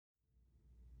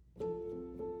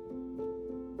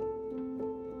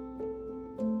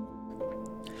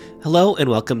Hello and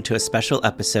welcome to a special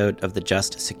episode of the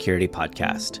Just Security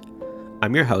Podcast.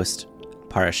 I'm your host,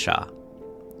 Paras Shah.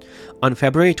 On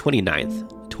February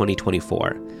 29th,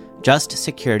 2024, Just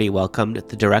Security welcomed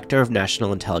the Director of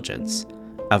National Intelligence,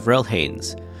 Avril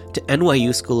Haines, to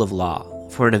NYU School of Law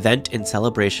for an event in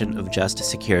celebration of Just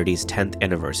Security's 10th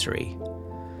anniversary.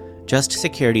 Just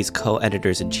Security's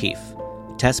co-editors-in-chief,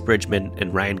 Tess Bridgman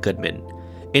and Ryan Goodman,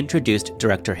 introduced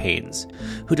Director Haines,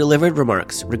 who delivered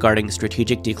remarks regarding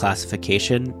strategic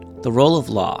declassification, the role of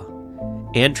law,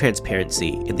 and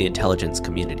transparency in the intelligence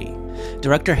community.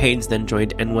 Director Haines then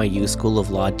joined NYU School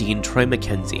of Law Dean Troy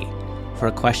McKenzie for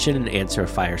a question and answer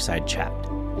fireside chat.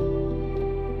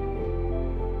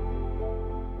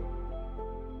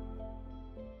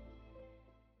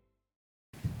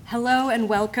 Hello and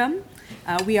welcome.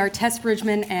 We are Tess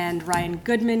Bridgman and Ryan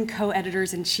Goodman,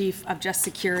 co-editors-in-chief of Just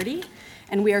Security,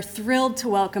 and we are thrilled to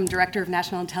welcome Director of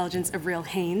National Intelligence, Avril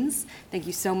Haines. Thank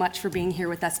you so much for being here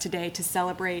with us today to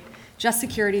celebrate Just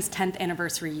Security's 10th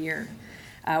anniversary year.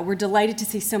 We're delighted to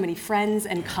see so many friends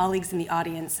and colleagues in the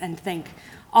audience and thank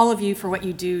all of you for what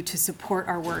you do to support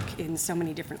our work in so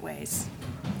many different ways.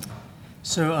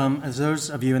 So, as those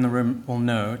of you in the room will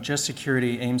know, Just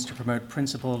Security aims to promote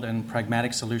principled and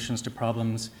pragmatic solutions to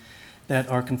problems that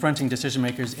are confronting decision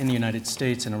makers in the United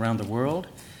States and around the world.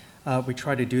 We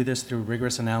try to do this through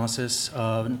rigorous analysis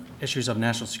of issues of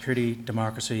national security,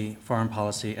 democracy, foreign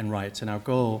policy, and rights. And our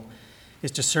goal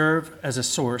is to serve as a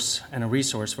source and a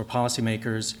resource for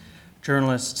policymakers,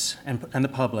 journalists, and the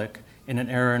public in an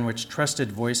era in which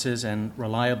trusted voices and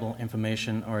reliable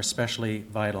information are especially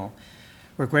vital.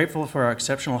 We're grateful for our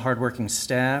exceptional hardworking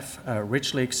staff,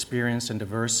 richly experienced and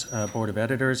diverse board of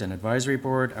editors and advisory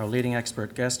board, our leading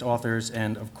expert guest authors,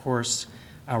 and of course,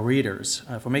 our readers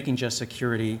for making Just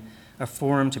Security a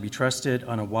forum to be trusted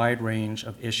on a wide range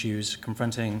of issues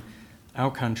confronting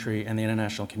our country and the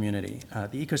international community.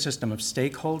 The ecosystem of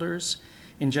stakeholders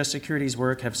in Just Security's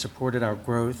work have supported our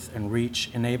growth and reach,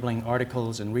 enabling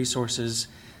articles and resources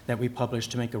that we publish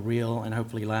to make a real and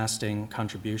hopefully lasting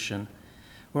contribution.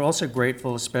 We're also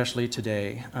grateful, especially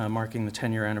today, marking the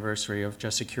 10-year anniversary of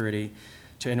Just Security,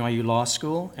 to NYU Law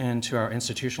School and to our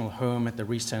institutional home at the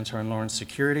Reese Center on Lawrence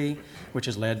Security, which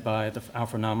is led by our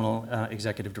phenomenal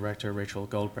Executive Director, Rachel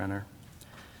Goldbrenner.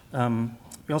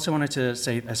 We also wanted to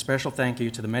say a special thank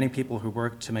you to the many people who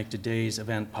worked to make today's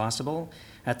event possible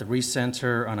at the Reese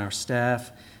Center, on our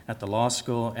staff, at the law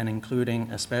school, and including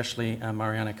especially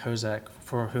Mariana Kozak,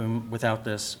 for whom without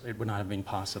this it would not have been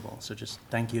possible. So just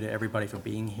thank you to everybody for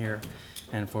being here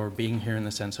and for being here in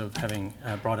the sense of having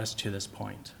brought us to this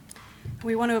point.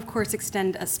 We want to, of course,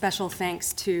 extend a special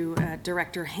thanks to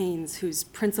Director Haines, whose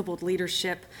principled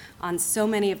leadership on so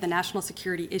many of the national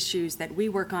security issues that we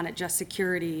work on at Just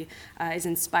Security is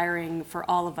inspiring for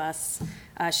all of us.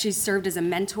 She's served as a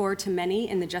mentor to many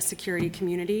in the Just Security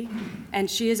community,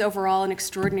 and she is overall an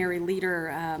extraordinary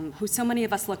leader who so many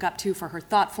of us look up to for her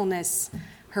thoughtfulness,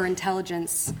 her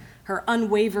intelligence, her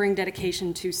unwavering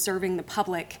dedication to serving the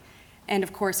public, and,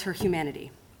 of course, her humanity.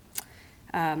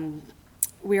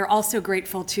 We are also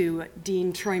grateful to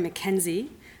Dean Troy McKenzie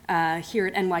here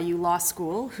at NYU Law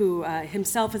School, who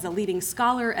himself is a leading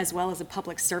scholar as well as a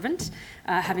public servant,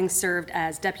 having served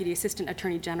as Deputy Assistant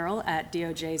Attorney General at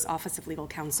DOJ's Office of Legal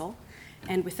Counsel.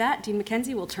 And with that, Dean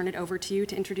McKenzie, we'll turn it over to you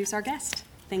to introduce our guest.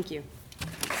 Thank you.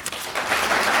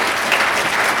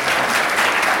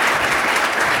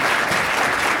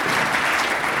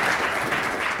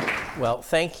 Well,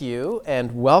 thank you,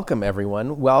 and welcome,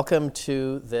 everyone. Welcome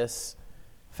to this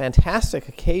fantastic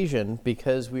occasion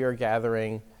because we are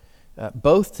gathering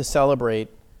both to celebrate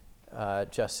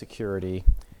Just Security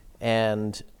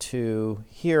and to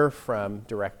hear from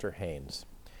Director Haines.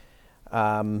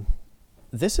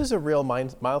 This is a real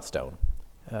milestone,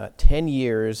 10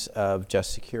 years of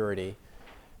Just Security.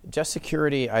 Just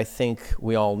Security, I think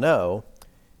we all know,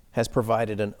 has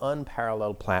provided an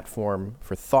unparalleled platform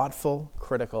for thoughtful,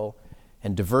 critical,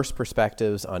 and diverse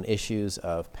perspectives on issues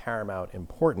of paramount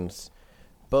importance,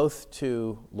 both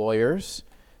to lawyers,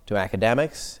 to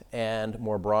academics, and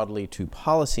more broadly to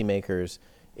policymakers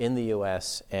in the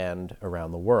U.S. and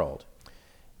around the world.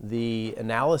 The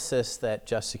analysis that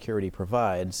Just Security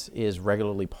provides is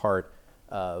regularly part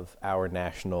of our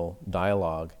national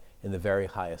dialogue in the very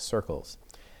highest circles.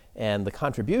 And the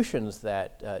contributions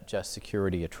that Just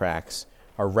Security attracts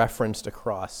are referenced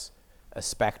across a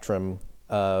spectrum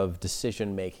of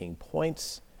decision-making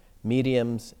points,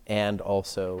 mediums, and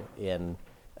also in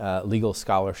legal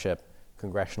scholarship,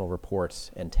 congressional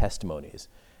reports, and testimonies.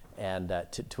 And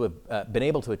to have been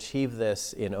able to achieve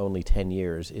this in only 10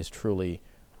 years is truly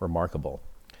remarkable.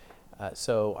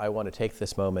 So I want to take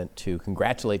this moment to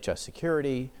congratulate Just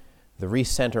Security, the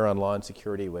Reese Center on Law and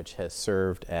Security, which has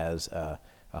served as a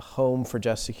home for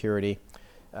Just Security.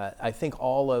 I think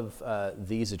all of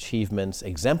these achievements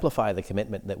exemplify the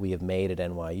commitment that we have made at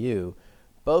NYU,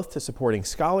 both to supporting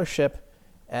scholarship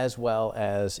as well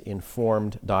as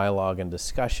informed dialogue and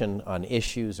discussion on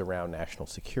issues around national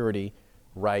security,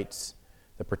 rights,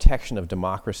 the protection of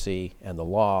democracy and the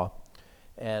law.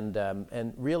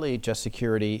 And really, Just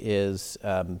Security is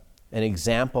an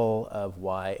example of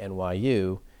why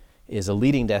NYU is a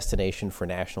leading destination for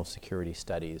national security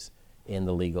studies in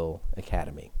the legal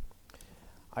academy.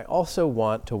 I also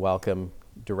want to welcome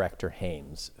Director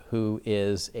Haines, who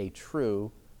is a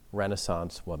true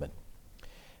Renaissance woman.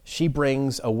 She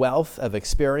brings a wealth of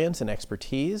experience and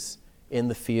expertise in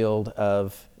the field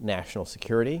of national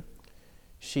security.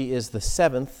 She is the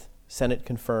 7th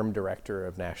Senate-confirmed Director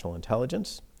of National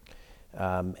Intelligence,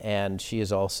 and she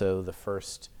is also the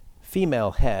first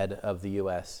female head of the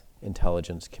U.S.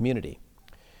 intelligence community.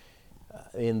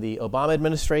 In the Obama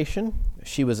administration,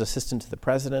 she was Assistant to the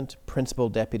President, Principal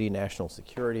Deputy National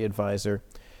Security Advisor.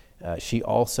 She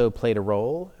also played a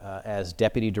role as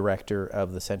Deputy Director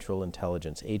of the Central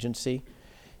Intelligence Agency.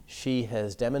 She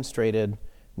has demonstrated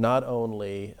not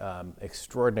only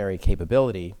extraordinary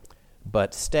capability,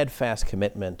 but steadfast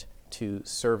commitment to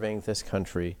serving this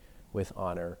country with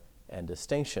honor and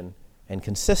distinction, and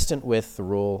consistent with the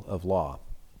rule of law.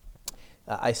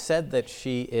 I said that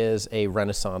she is a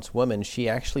Renaissance woman. She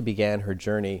actually began her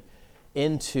journey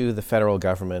into the federal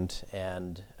government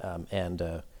and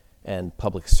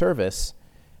public service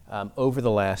over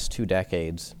the last 2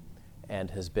 decades,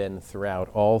 and has been throughout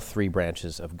all 3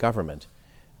 branches of government.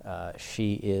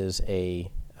 She is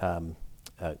a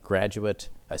graduate,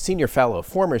 a senior fellow,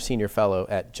 former senior fellow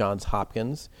at Johns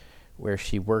Hopkins, where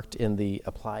she worked in the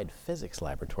Applied Physics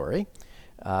Laboratory.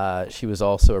 She was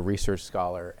also a research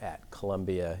scholar at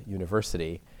Columbia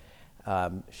University.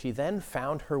 She then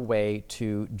found her way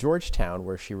to Georgetown,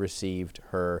 where she received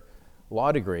her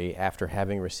law degree after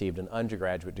having received an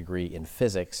undergraduate degree in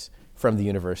physics from the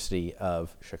University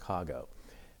of Chicago.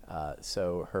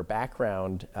 So her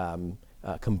background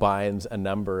combines a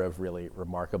number of really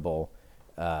remarkable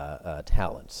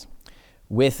talents.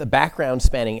 With a background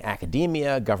spanning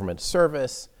academia, government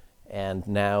service, and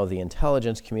now the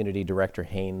intelligence community, Director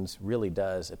Haines really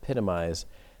does epitomize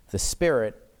the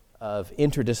spirit of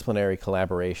interdisciplinary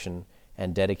collaboration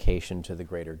and dedication to the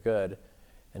greater good.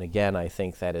 And again, I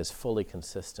think that is fully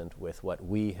consistent with what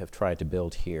we have tried to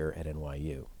build here at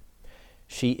NYU.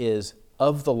 She is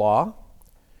of the law.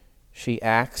 She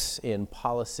acts in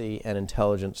policy and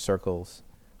intelligence circles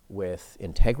with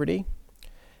integrity,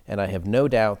 and I have no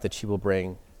doubt that she will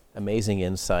bring amazing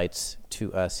insights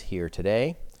to us here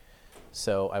today.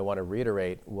 So I want to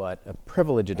reiterate what a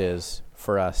privilege it is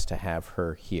for us to have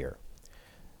her here.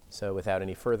 So without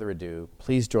any further ado,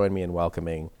 please join me in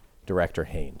welcoming Director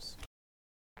Haines.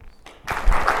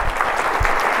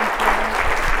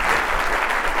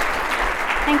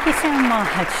 Thank you so much.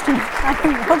 I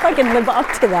hope I can live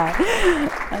up to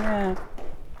that.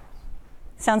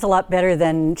 Sounds a lot better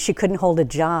than she couldn't hold a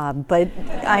job, but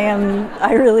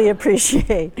I really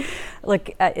appreciate.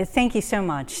 Look, thank you so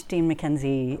much, Dean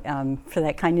McKenzie, for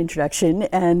that kind introduction,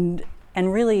 and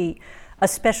really a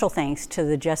special thanks to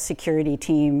the Just Security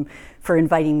team for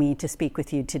inviting me to speak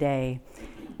with you today.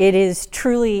 It is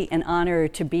truly an honor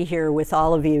to be here with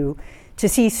all of you, to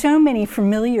see so many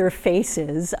familiar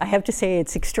faces. I have to say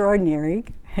it's extraordinary.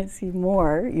 I see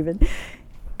more even.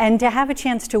 And to have a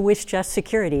chance to wish Just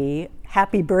Security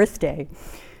happy birthday.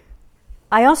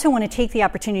 I also want to take the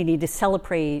opportunity to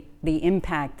celebrate the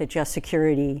impact that Just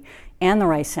Security and the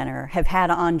Rice Center have had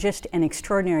on just an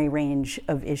extraordinary range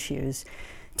of issues.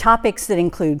 Topics that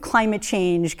include climate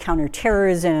change,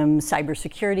 counterterrorism,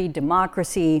 cybersecurity,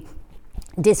 democracy,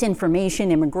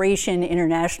 disinformation, immigration,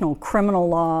 international criminal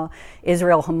law,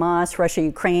 Israel, Hamas, Russia,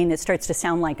 Ukraine. It starts to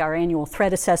sound like our annual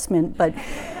threat assessment, but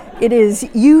it is,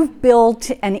 you've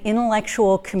built an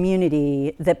intellectual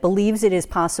community that believes it is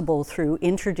possible through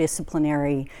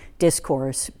interdisciplinary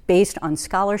discourse based on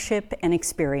scholarship and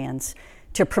experience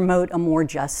to promote a more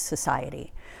just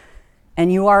society.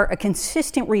 And you are a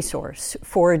consistent resource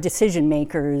for decision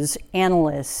makers,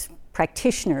 analysts,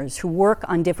 practitioners who work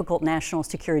on difficult national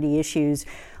security issues,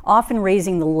 often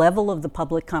raising the level of the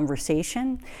public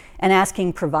conversation and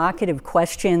asking provocative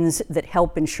questions that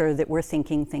help ensure that we're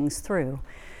thinking things through.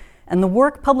 And the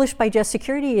work published by Just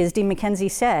Security, as Dean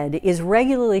McKenzie said, is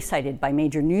regularly cited by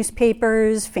major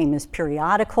newspapers, famous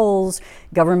periodicals,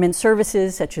 government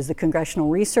services such as the Congressional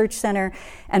Research Center,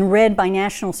 and read by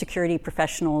national security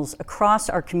professionals across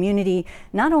our community,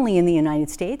 not only in the United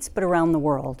States, but around the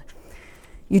world.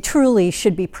 You truly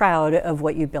should be proud of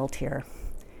what you built here.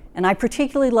 And I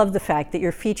particularly love the fact that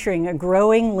you're featuring a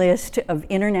growing list of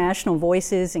international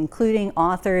voices, including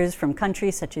authors from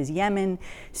countries such as Yemen,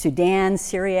 Sudan,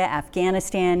 Syria,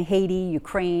 Afghanistan, Haiti,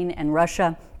 Ukraine, and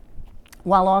Russia,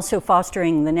 while also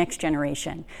fostering the next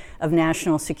generation of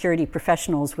national security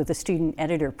professionals with a student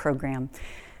editor program.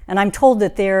 And I'm told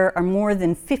that there are more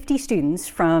than 50 students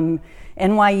from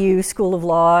NYU School of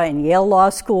Law and Yale Law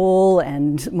School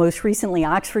and most recently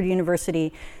Oxford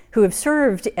University who have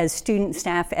served as student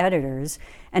staff editors.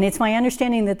 And it's my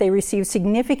understanding that they receive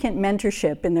significant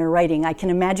mentorship in their writing. I can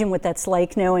imagine what that's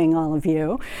like knowing all of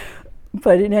you.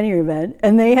 But in any event,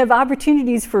 and they have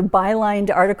opportunities for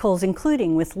bylined articles,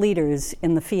 including with leaders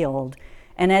in the field.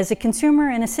 And as a consumer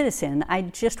and a citizen, I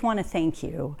just want to thank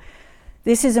you.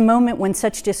 This is a moment when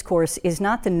such discourse is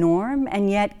not the norm and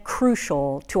yet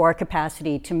crucial to our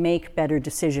capacity to make better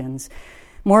decisions.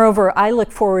 Moreover, I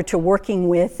look forward to working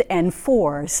with and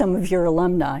for some of your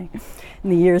alumni in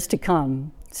the years to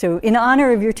come. So in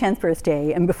honor of your 10th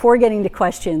birthday, and before getting to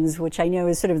questions, which I know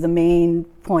is sort of the main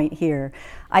point here,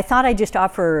 I thought I'd just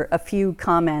offer a few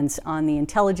comments on the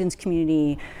intelligence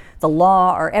community, the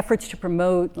law, our efforts to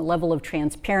promote the level of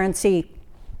transparency,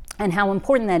 and how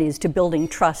important that is to building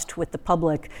trust with the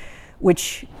public,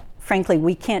 which, frankly,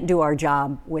 we can't do our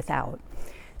job without.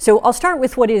 So I'll start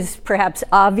with what is perhaps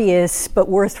obvious but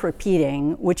worth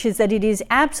repeating, which is that it is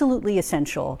absolutely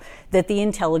essential that the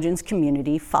intelligence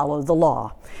community follow the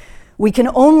law. We can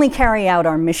only carry out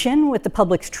our mission with the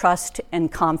public's trust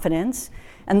and confidence,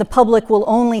 and the public will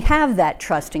only have that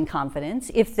trust and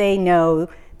confidence if they know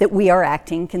that we are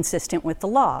acting consistent with the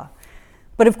law.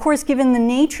 But of course, given the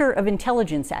nature of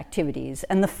intelligence activities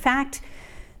and the fact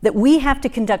that we have to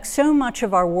conduct so much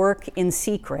of our work in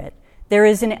secret, there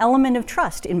is an element of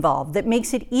trust involved that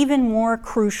makes it even more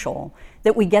crucial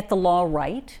that we get the law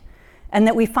right and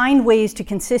that we find ways to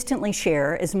consistently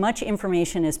share as much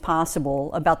information as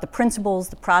possible about the principles,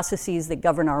 the processes that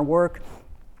govern our work,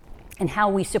 and how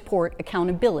we support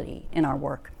accountability in our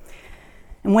work.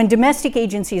 And when domestic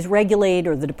agencies regulate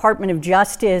or the Department of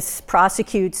Justice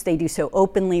prosecutes, they do so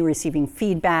openly, receiving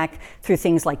feedback through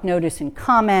things like notice and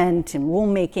comment and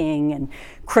rulemaking and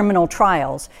criminal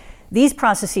trials. These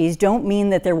processes don't mean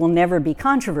that there will never be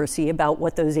controversy about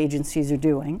what those agencies are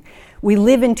doing. We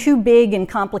live in too big and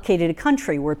complicated a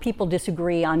country where people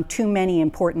disagree on too many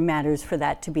important matters for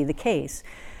that to be the case.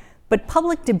 But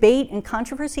public debate and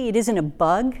controversy, it isn't a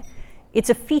bug, it's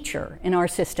a feature in our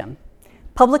system.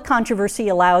 Public controversy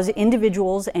allows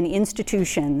individuals and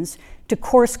institutions to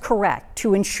course correct,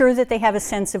 to ensure that they have a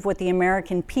sense of what the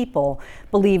American people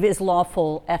believe is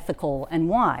lawful, ethical, and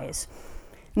wise.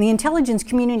 And the intelligence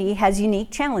community has unique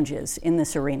challenges in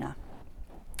this arena.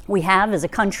 We have, as a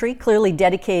country, clearly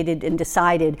dedicated and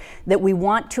decided that we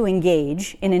want to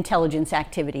engage in intelligence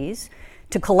activities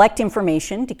to collect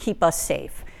information to keep us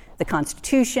safe. The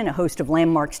Constitution, a host of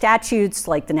landmark statutes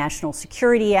like the National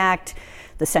Security Act,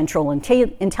 the Central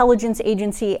Intelligence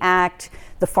Agency Act,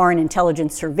 the Foreign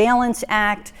Intelligence Surveillance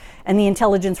Act, and the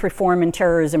Intelligence Reform and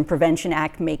Terrorism Prevention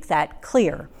Act make that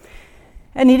clear.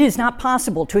 And it is not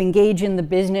possible to engage in the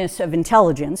business of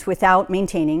intelligence without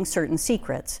maintaining certain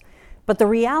secrets. But the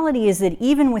reality is that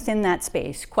even within that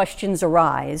space, questions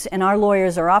arise, and our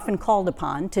lawyers are often called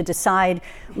upon to decide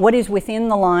what is within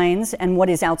the lines and what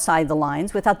is outside the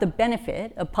lines without the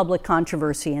benefit of public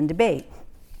controversy and debate.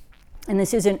 And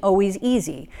this isn't always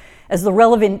easy, as the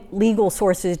relevant legal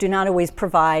sources do not always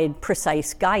provide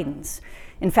precise guidance.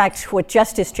 In fact, what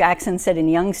Justice Jackson said in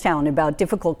Youngstown about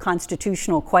difficult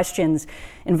constitutional questions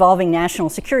involving national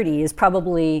security is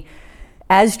probably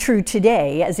as true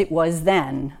today as it was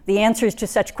then. The answers to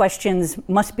such questions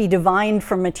must be divined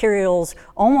from materials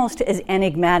almost as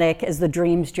enigmatic as the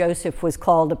dreams Joseph was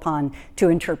called upon to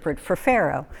interpret for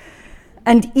Pharaoh.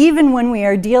 And even when we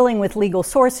are dealing with legal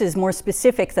sources more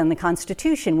specific than the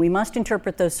Constitution, we must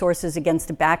interpret those sources against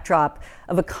the backdrop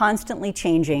of a constantly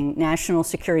changing national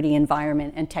security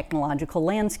environment and technological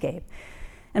landscape.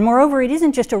 And moreover, it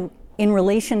isn't just in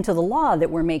relation to the law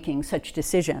that we're making such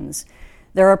decisions.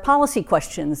 There are policy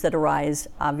questions that arise,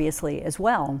 obviously, as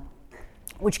well,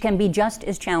 which can be just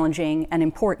as challenging and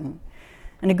important.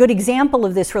 And a good example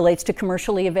of this relates to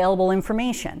commercially available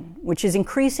information, which is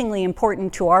increasingly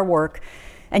important to our work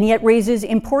and yet raises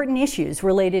important issues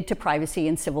related to privacy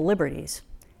and civil liberties.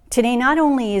 Today, not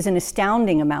only is an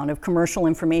astounding amount of commercial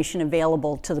information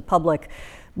available to the public,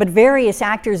 but various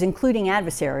actors, including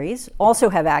adversaries, also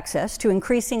have access to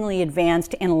increasingly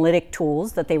advanced analytic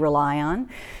tools that they rely on,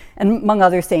 and among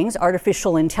other things,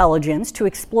 artificial intelligence, to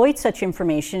exploit such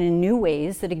information in new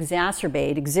ways that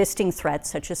exacerbate existing threats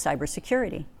such as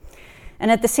cybersecurity. And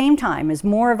at the same time, as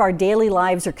more of our daily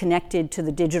lives are connected to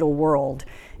the digital world,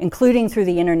 including through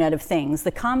the Internet of Things,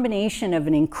 the combination of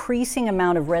an increasing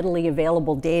amount of readily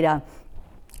available data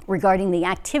regarding the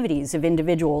activities of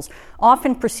individuals,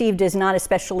 often perceived as not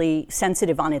especially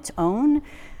sensitive on its own,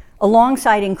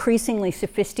 alongside increasingly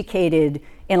sophisticated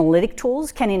analytic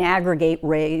tools, can in aggregate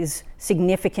raise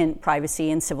significant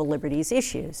privacy and civil liberties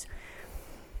issues.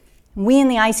 We in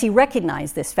the IC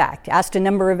recognize this fact, asked a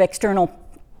number of external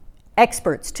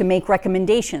experts to make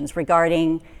recommendations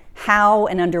regarding how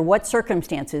and under what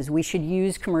circumstances we should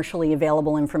use commercially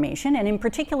available information, and in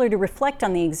particular to reflect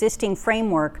on the existing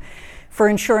framework for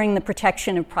ensuring the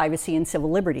protection of privacy and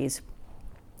civil liberties.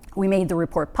 We made the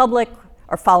report public,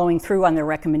 are following through on their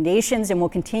recommendations, and will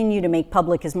continue to make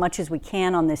public as much as we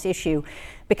can on this issue,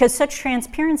 because such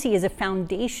transparency is a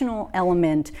foundational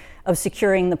element of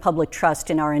securing the public trust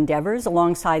in our endeavors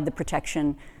alongside the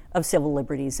protection of civil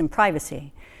liberties and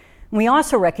privacy. We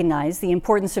also recognize the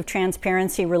importance of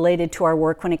transparency related to our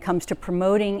work when it comes to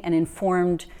promoting an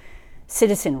informed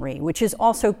citizenry, which is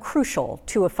also crucial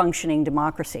to a functioning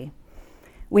democracy.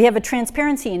 We have a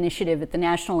transparency initiative at the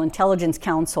National Intelligence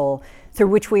Council through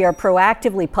which we are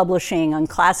proactively publishing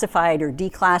unclassified or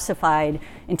declassified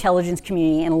intelligence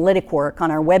community analytic work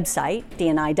on our website,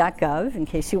 dni.gov, in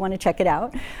case you want to check it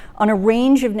out, on a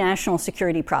range of national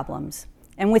security problems.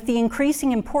 And with the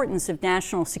increasing importance of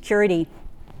national security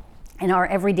in our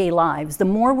everyday lives, the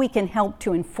more we can help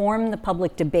to inform the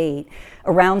public debate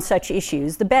around such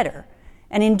issues, the better.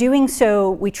 And in doing so,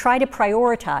 we try to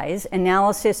prioritize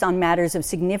analysis on matters of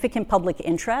significant public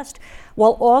interest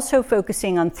while also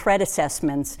focusing on threat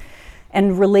assessments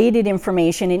and related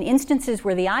information in instances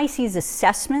where the IC's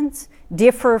assessments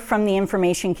differ from the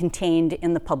information contained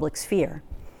in the public sphere.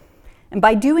 And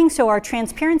by doing so, our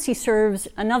transparency serves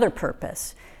another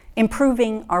purpose,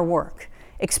 improving our work,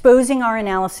 exposing our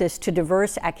analysis to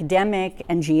diverse academic,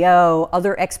 NGO,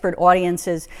 other expert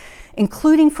audiences,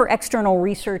 including for external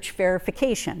research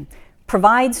verification,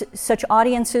 provides such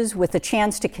audiences with a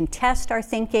chance to contest our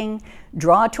thinking,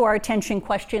 draw to our attention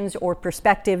questions or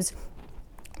perspectives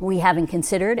we haven't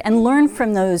considered, and learn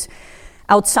from those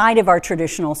outside of our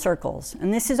traditional circles.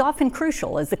 And this is often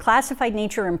crucial, as the classified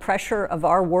nature and pressure of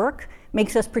our work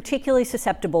makes us particularly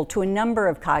susceptible to a number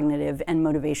of cognitive and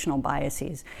motivational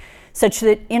biases, such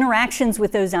that interactions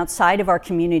with those outside of our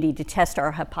community to test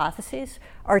our hypotheses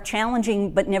are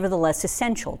challenging but nevertheless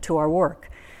essential to our work.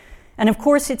 And of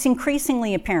course, it's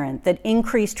increasingly apparent that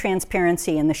increased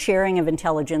transparency and the sharing of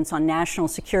intelligence on national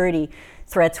security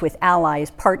threats with allies,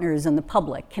 partners, and the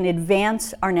public can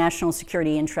advance our national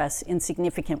security interests in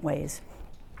significant ways.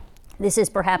 This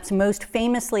is perhaps most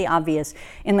famously obvious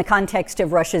in the context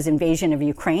of Russia's invasion of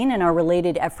Ukraine and our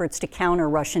related efforts to counter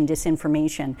Russian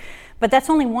disinformation. But that's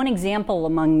only one example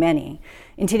among many.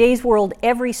 In today's world,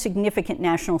 every significant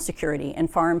national security and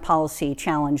foreign policy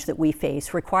challenge that we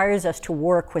face requires us to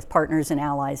work with partners and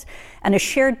allies, and a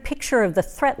shared picture of the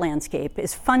threat landscape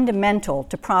is fundamental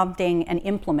to prompting and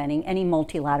implementing any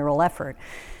multilateral effort.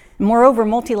 Moreover,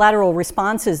 multilateral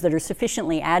responses that are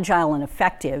sufficiently agile and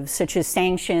effective, such as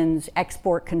sanctions,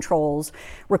 export controls,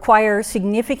 require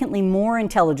significantly more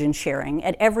intelligence sharing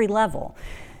at every level.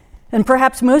 And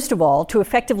perhaps most of all, to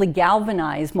effectively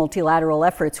galvanize multilateral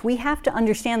efforts, we have to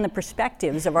understand the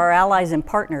perspectives of our allies and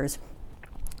partners,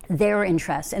 their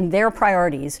interests and their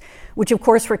priorities, which of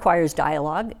course requires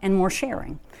dialogue and more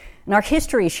sharing. And our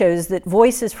history shows that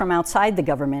voices from outside the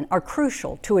government are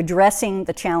crucial to addressing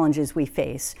the challenges we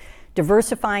face.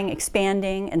 Diversifying,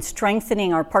 expanding, and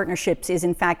strengthening our partnerships is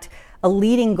in fact a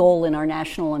leading goal in our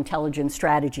national intelligence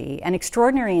strategy. And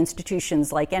extraordinary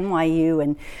institutions like NYU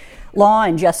and Law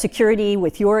and Just Security,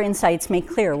 with your insights, make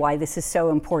clear why this is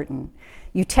so important.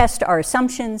 You test our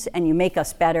assumptions and you make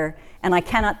us better, and I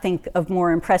cannot think of a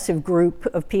more impressive group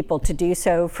of people to do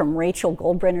so, from Rachel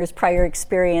Goldbrenner's prior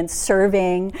experience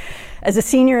serving as a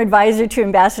senior advisor to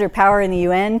Ambassador Power in the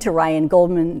UN, to Ryan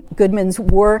Goodman's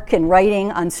work and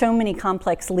writing on so many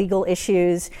complex legal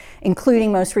issues,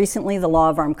 including most recently the law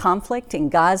of armed conflict in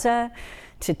Gaza,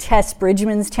 to Tess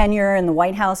Bridgman's tenure in the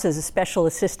White House as a special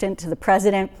assistant to the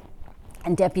president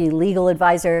and deputy legal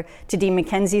advisor, to Dean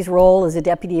McKenzie's role as a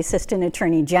deputy assistant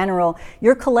attorney general.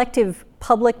 Your collective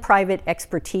public-private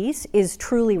expertise is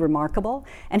truly remarkable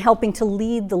and helping to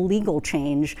lead the legal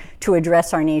change to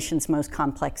address our nation's most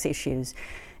complex issues.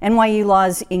 NYU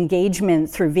Law's engagement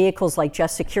through vehicles like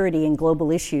Just Security and Global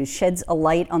Issues sheds a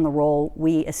light on the role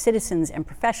we as citizens and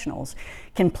professionals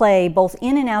can play both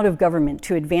in and out of government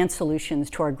to advance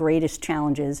solutions to our greatest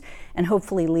challenges and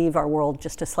hopefully leave our world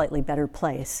just a slightly better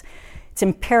place. it's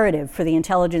imperative for the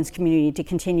intelligence community to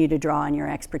continue to draw on your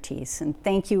expertise. And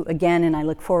thank you again, and I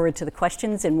look forward to the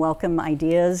questions and welcome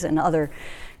ideas and other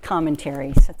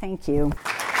commentary. So thank you.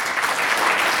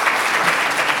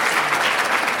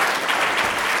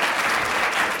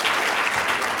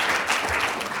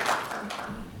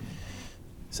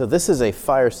 So this is a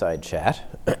fireside chat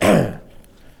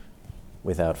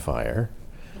without fire.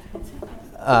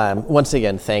 Once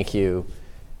again, thank you.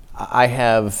 I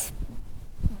have,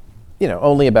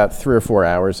 only about 3 or 4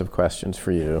 hours of questions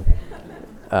for you,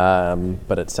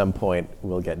 but at some point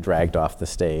we'll get dragged off the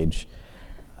stage.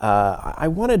 I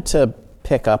wanted to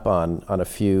pick up on a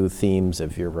few themes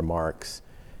of your remarks,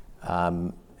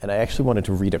 and I actually wanted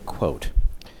to read a quote.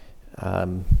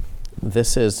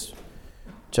 This is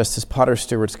Justice Potter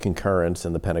Stewart's concurrence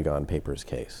in the Pentagon Papers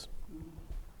case.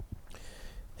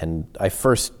 And I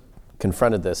first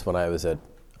confronted this when I was at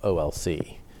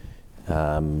OLC.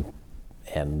 And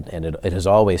it has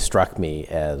always struck me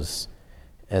as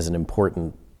an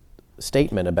important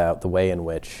statement about the way in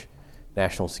which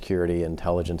national security,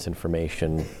 intelligence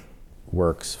information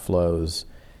works, flows,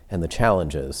 and the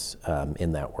challenges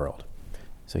in that world.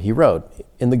 So he wrote,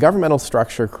 "In the governmental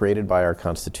structure created by our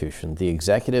Constitution, the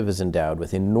executive is endowed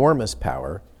with enormous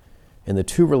power in the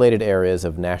two related areas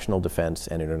of national defense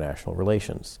and international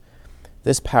relations.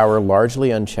 This power,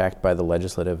 largely unchecked by the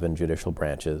legislative and judicial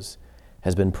branches,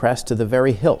 has been pressed to the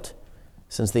very hilt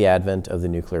since the advent of the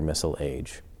nuclear missile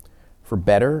age. For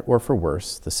better or for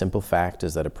worse, the simple fact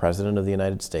is that a president of the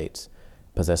United States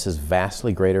possesses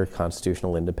vastly greater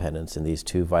constitutional independence in these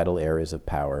two vital areas of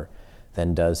power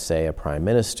than does, say, a prime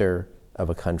minister of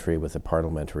a country with a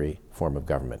parliamentary form of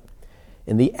government.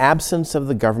 In the absence of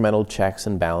the governmental checks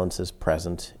and balances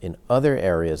present in other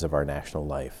areas of our national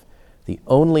life, the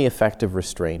only effective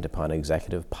restraint upon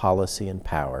executive policy and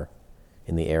power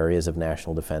in the areas of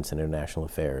national defense and international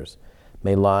affairs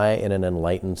may lie in an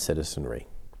enlightened citizenry,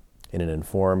 in an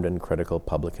informed and critical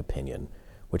public opinion,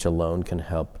 which alone can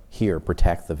help here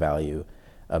protect the value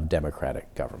of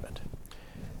democratic government."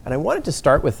 And I wanted to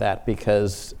start with that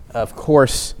because, of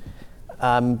course,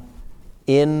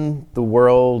 in the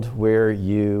world where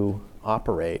you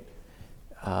operate,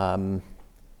 the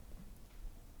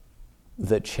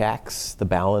checks, the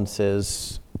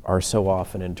balances are so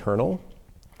often internal.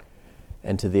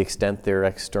 And to the extent they're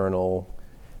external,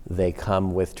 they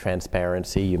come with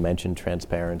transparency. You mentioned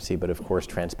transparency, but of course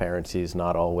transparency is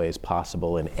not always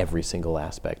possible in every single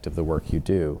aspect of the work you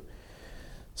do.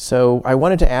 So I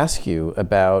wanted to ask you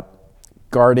about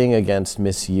guarding against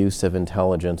misuse of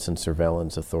intelligence and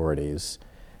surveillance authorities,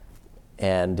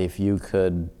 and if you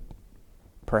could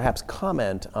perhaps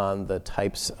comment on the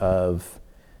types of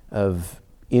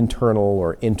internal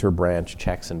or interbranch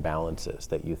checks and balances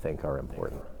that you think are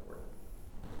important.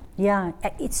 Yeah,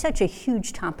 it's such a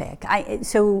huge topic.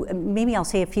 So maybe I'll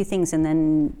say a few things and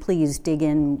then please dig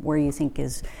in where you think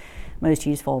is most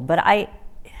useful. But I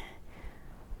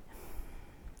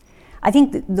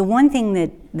think the one thing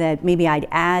that maybe I'd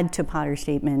add to Potter's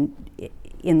statement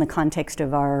in the context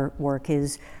of our work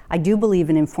is I do believe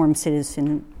an informed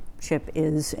citizenship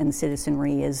and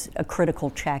citizenry is a critical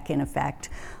check, in effect,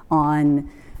 on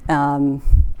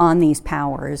these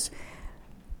powers.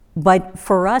 But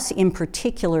for us in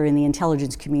particular in the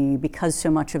intelligence community, because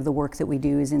so much of the work that we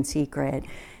do is in secret,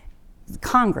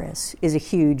 Congress is a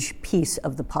huge piece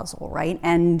of the puzzle, right?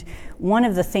 And one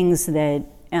of the things that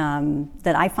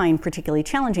I find particularly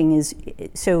challenging is,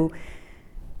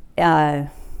 I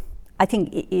think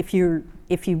if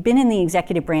you've been in the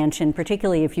executive branch, and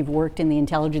particularly if you've worked in the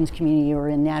intelligence community or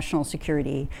in national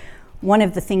security, one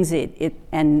of the things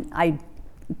and I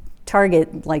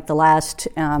target like the last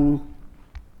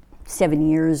 7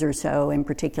 years or so in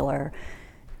particular,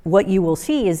 what you will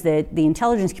see is that the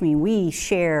intelligence community, we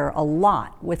share a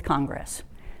lot with Congress.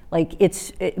 Like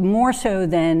it's more so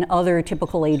than other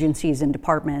typical agencies and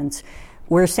departments.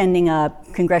 We're sending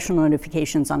up congressional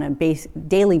notifications on a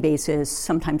daily basis,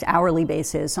 sometimes hourly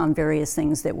basis, on various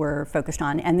things that we're focused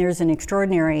on. And there's an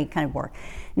extraordinary kind of work.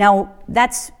 Now,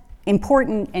 that's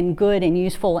important and good and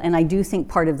useful, and I do think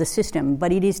part of the system,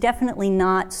 but it is definitely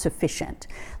not sufficient.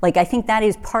 Like I think that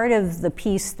is part of the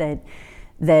piece that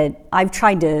I've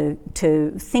tried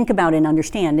to think about and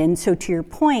understand. And so to your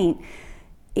point,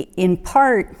 in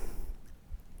part,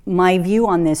 my view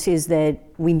on this is that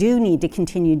we do need to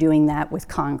continue doing that with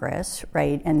Congress,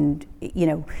 right? And,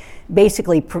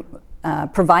 basically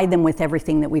provide them with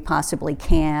everything that we possibly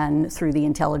can through the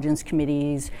intelligence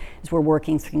committees as we're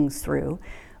working things through.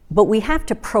 But we have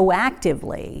to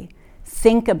proactively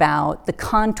think about the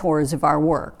contours of our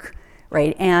work,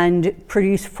 right? And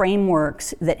produce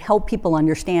frameworks that help people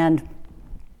understand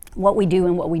what we do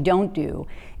and what we don't do.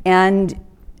 And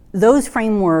those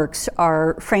frameworks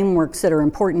are frameworks that are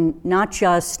important, not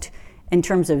just in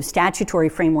terms of statutory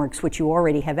frameworks, which you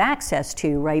already have access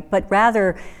to, right? But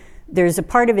rather, there's a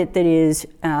part of it that is,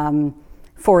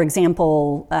 for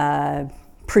example,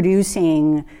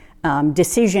 producing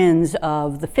decisions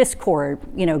of the FISC court,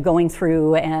 going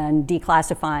through and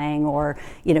declassifying or,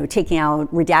 taking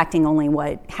out, redacting only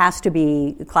what has to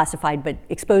be classified, but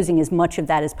exposing as much of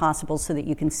that as possible so that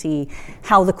you can see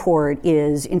how the court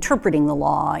is interpreting the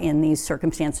law in these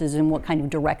circumstances and what kind of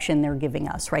direction they're giving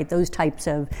us, right? Those types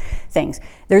of things.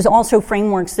 There's also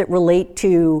frameworks that relate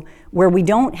to where we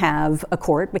don't have a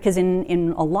court, because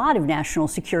in a lot of national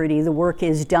security, the work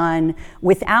is done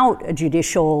without a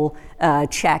judicial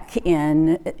check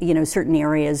in certain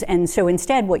areas. And so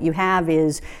instead what you have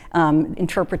is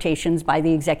interpretations by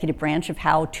the executive branch of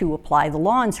how to apply the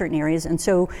law in certain areas. And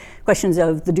so questions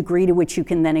of the degree to which you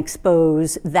can then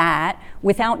expose that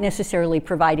without necessarily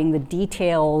providing the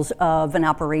details of an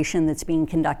operation that's being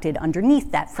conducted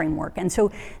underneath that framework. And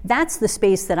so that's the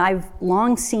space that I've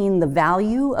long seen the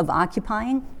value of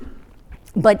occupying,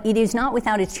 but it is not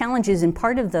without its challenges, and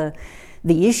part of the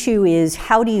issue is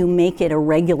how do you make it a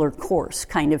regular course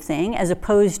kind of thing, as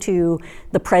opposed to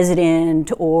the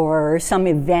president or some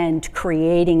event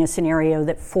creating a scenario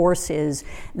that forces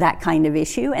that kind of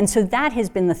issue. And so that has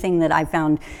been the thing that I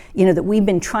found, that we've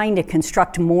been trying to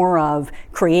construct more of,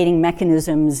 creating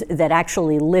mechanisms that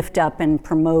actually lift up and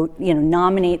promote,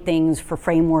 nominate things for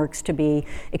frameworks to be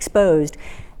exposed.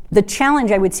 The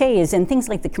challenge, I would say, is in things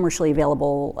like the commercially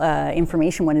available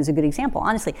information one is a good example.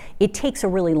 Honestly, it takes a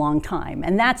really long time.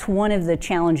 And that's one of the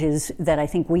challenges that I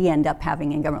think we end up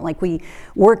having in government. Like, we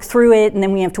work through it, and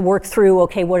then we have to work through,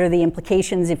 okay, what are the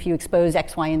implications if you expose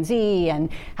X, Y, and Z, and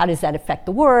how does that affect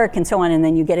the work, and so on, and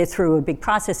then you get it through a big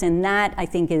process. And that, I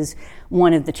think, is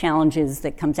one of the challenges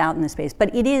that comes out in this space.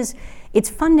 But it's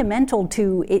fundamental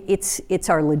to, it's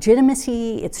our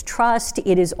legitimacy, it's trust,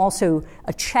 it is also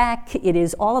a check, it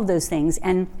is all of those things.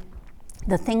 And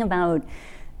the thing about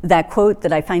that quote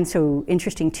that I find so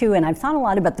interesting too, and I've thought a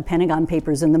lot about the Pentagon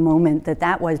Papers and the moment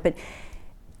that was, but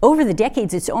over the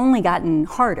decades, it's only gotten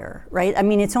harder, right? I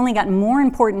mean, it's only gotten more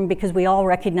important because we all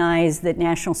recognize that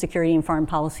national security and foreign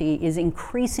policy is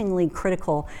increasingly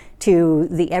critical to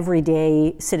the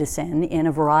everyday citizen in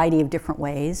a variety of different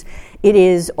ways. It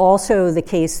is also the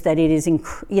case that it is,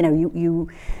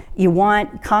 you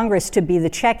want Congress to be the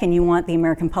check, and you want the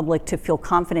American public to feel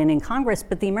confident in Congress,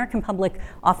 but the American public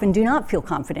often do not feel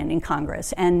confident in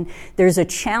Congress. And there's a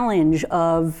challenge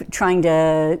of trying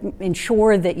to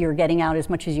ensure that you're getting out as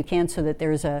much as you can so that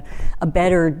there's a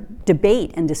better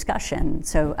debate and discussion.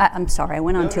 So I'm sorry, I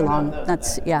went on too long.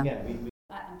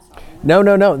 No.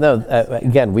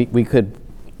 Again, we could,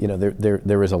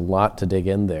 there is a lot to dig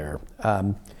in there.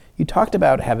 You talked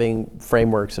about having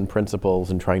frameworks and principles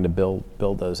and trying to build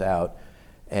those out,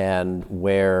 and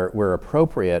where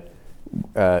appropriate,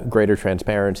 greater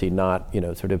transparency, not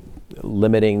sort of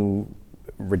limiting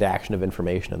redaction of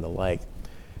information and the like.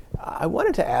 I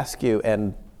wanted to ask you,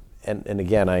 and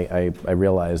again, I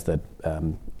realize that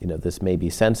this may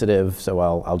be sensitive, so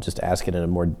I'll just ask it in a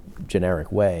more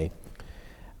generic way.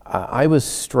 I was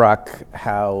struck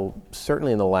how,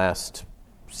 certainly in the last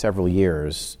several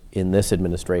years, in this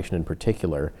administration in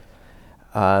particular,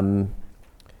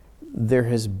 there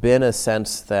has been a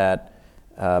sense that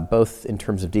both in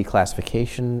terms of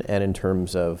declassification and in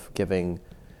terms of giving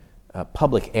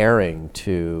public airing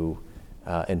to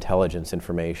intelligence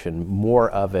information, more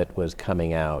of it was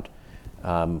coming out.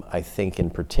 I think in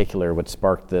particular what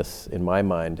sparked this in my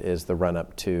mind is the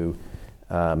run-up to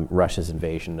Russia's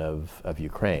invasion of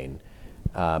Ukraine.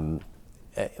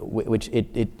 Which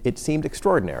it seemed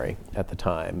extraordinary at the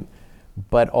time,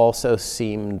 but also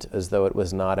seemed as though it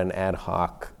was not an ad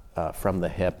hoc, from the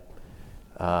hip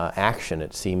action.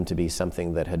 It seemed to be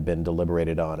something that had been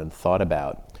deliberated on and thought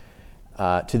about.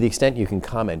 To the extent you can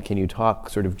comment, can you talk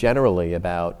sort of generally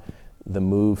about the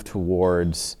move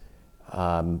towards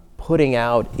putting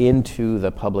out into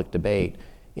the public debate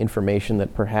information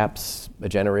that perhaps a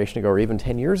generation ago or even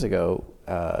 10 years ago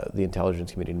the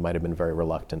intelligence community might have been very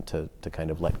reluctant to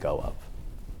kind of let go of?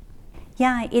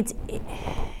 Yeah, it's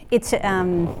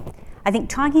I think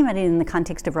talking about it in the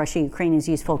context of Russia-Ukraine is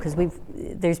useful because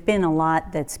there's been a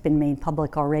lot that's been made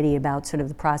public already about sort of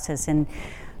the process, and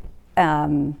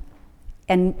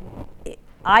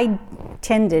I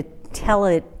tend to tell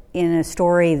it in a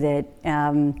story that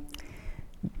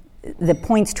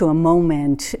points to a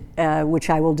moment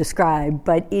which I will describe,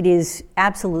 but it is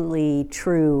absolutely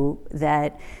true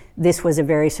that this was a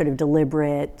very sort of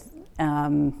deliberate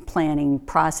planning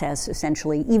process,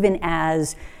 essentially, even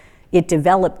as it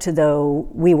developed, though,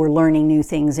 we were learning new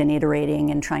things and iterating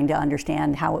and trying to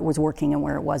understand how it was working and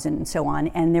where it wasn't and so on.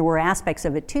 And there were aspects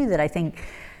of it, too, that I think,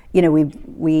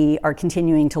 we are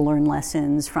continuing to learn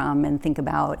lessons from and think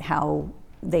about how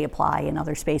they apply in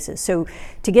other spaces. So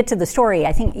to get to the story,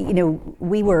 I think,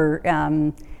 we were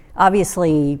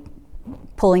obviously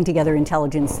pulling together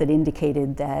intelligence that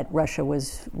indicated that Russia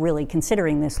was really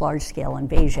considering this large-scale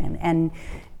invasion.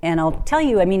 And I'll tell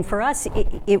you, I mean, for us,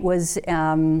 it was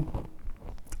the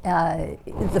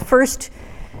first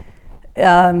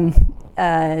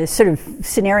sort of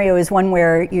scenario is one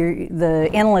where the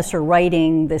analysts are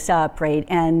writing this up, right?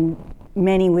 And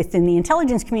many within the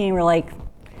intelligence community were like,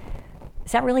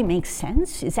 does that really make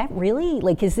sense? Is that really,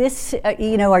 is this,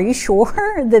 are you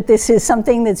sure that this is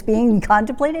something that's being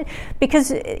contemplated?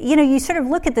 Because, you sort of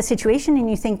look at the situation and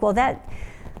you think, well,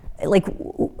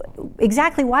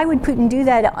 exactly why would Putin do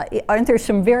that? Aren't there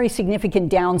some very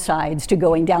significant downsides to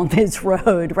going down this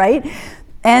road, right?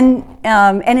 And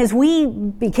as we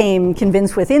became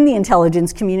convinced within the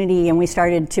intelligence community and we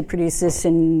started to produce this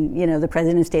in, the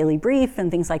president's daily brief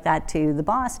and things like that to the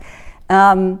boss,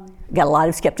 got a lot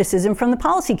of skepticism from the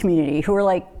policy community who were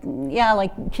like,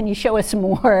 can you show us some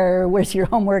more? Where's your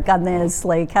homework on this?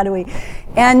 How do we?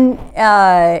 And,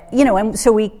 and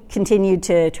so we continued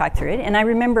to talk through it. And I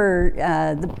remember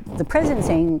the president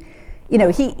saying,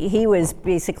 he was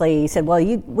basically said, well,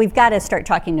 we've got to start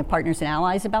talking to partners and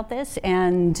allies about this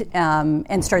and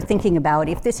start thinking about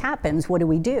if this happens, what do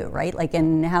we do, right?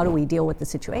 And how do we deal with the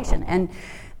situation?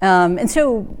 And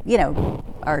so,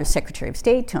 our Secretary of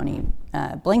State, Tony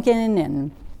Blinken,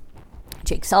 and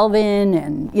Jake Sullivan,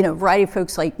 and, a variety of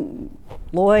folks like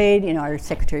Lloyd, our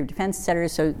Secretary of Defense, et cetera,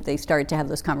 so they started to have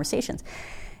those conversations.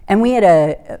 And we had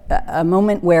a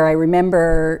moment where I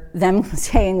remember them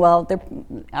saying, well,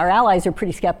 our allies are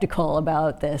pretty skeptical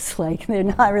about this. They're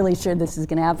not really sure this is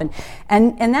going to happen.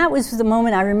 And that was the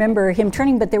moment I remember him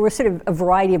turning, but there were sort of a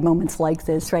variety of moments like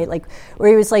this, right? Where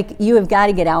he was like, you have got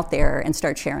to get out there and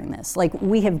start sharing this.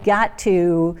 We have got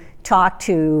to talk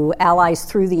to allies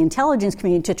through the intelligence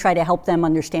community to try to help them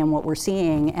understand what we're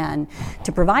seeing and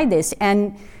to provide this.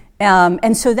 And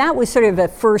so that was sort of a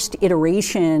first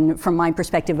iteration from my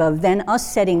perspective of then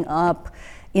us setting up,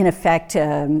 in effect,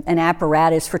 an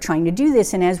apparatus for trying to do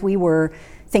this. And as we were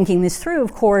thinking this through,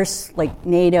 of course,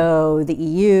 NATO, the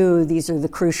EU, these are the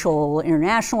crucial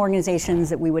international organizations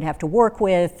that we would have to work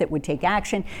with that would take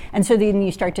action. And so then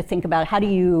you start to think about how do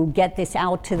you get this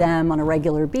out to them on a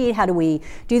regular beat? How do we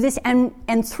do this? And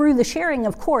through the sharing,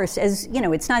 of course, as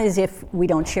it's not as if we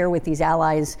don't share with these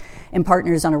allies and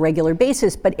partners on a regular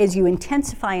basis, but as you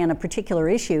intensify on a particular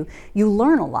issue, you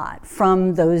learn a lot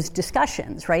from those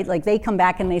discussions, right? They come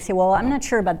back and they say, well, I'm not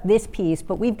sure about this piece,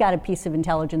 but we've got a piece of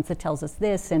intelligence that tells us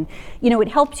this. And, it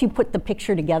helps you put the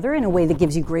picture together in a way that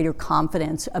gives you greater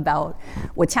confidence about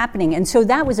what's happening. And so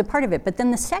that was a part of it. But then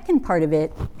the second part of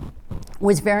it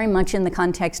was very much in the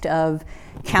context of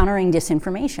countering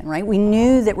disinformation, right? We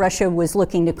knew that Russia was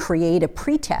looking to create a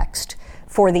pretext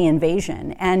for the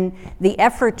invasion. And the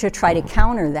effort to try to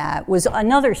counter that was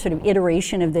another sort of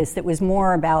iteration of this that was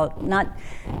more about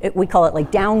we call it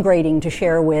downgrading to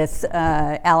share with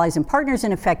allies and partners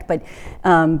in effect, but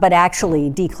actually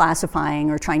declassifying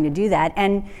or trying to do that.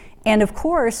 And of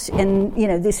course,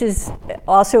 this is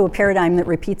also a paradigm that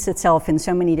repeats itself in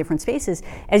so many different spaces.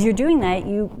 As you're doing that,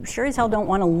 you sure as hell don't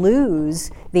want to lose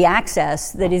the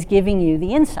access that is giving you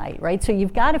the insight, right? So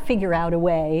you've got to figure out a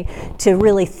way to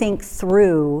really think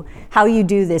through how you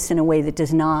do this in a way that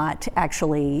does not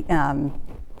actually,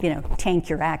 tank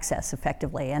your access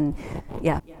effectively. And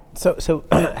yeah. So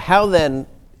how then,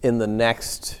 in the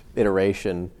next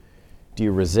iteration, do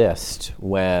you resist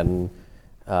when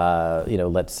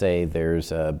let's say there's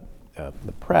the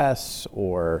press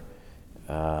or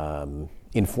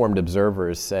informed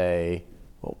observers say,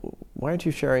 well, why aren't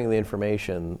you sharing the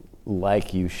information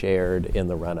like you shared in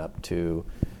the run-up to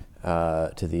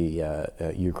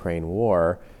the Ukraine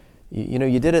war?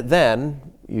 You did it then,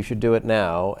 you should do it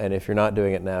now, and if you're not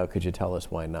doing it now, could you tell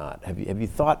us why not? Have you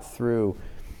thought through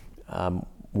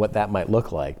what that might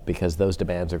look like, because those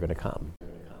demands are going to come?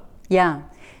 Yeah.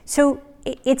 So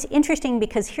it's interesting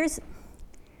because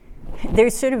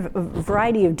there's sort of a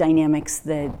variety of dynamics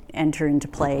that enter into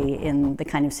play in the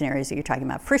kind of scenarios that you're talking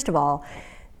about. First of all,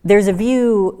 there's a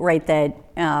view, right,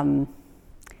 that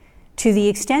to the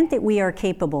extent that we are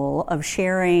capable of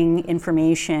sharing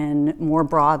information more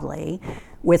broadly,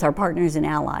 with our partners and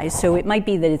allies. So it might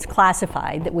be that it's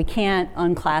classified, that we can't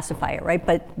unclassify it, right?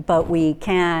 But we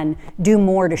can do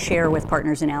more to share with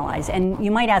partners and allies. And you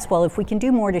might ask, well, if we can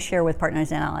do more to share with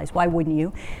partners and allies, why wouldn't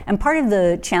you? And part of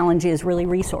the challenge is really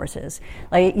resources.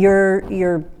 Like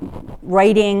you're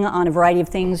writing on a variety of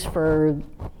things for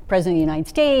President of the United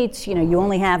States. You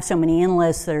only have so many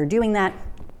analysts that are doing that.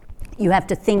 You have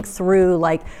to think through,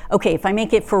 like, okay, if I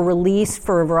make it for release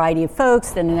for a variety of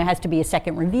folks, then there has to be a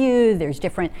second review. There's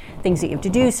different things that you have to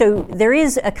do. So there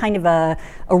is a kind of a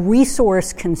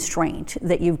resource constraint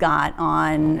that you've got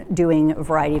on doing a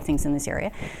variety of things in this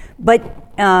area. But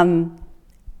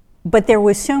there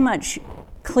was so much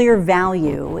clear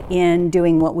value in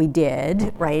doing what we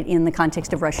did, right, in the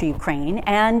context of Russia-Ukraine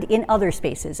and in other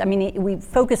spaces. I mean, we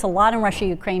focus a lot on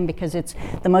Russia-Ukraine because it's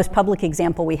the most public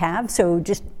example we have, so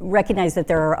just recognize that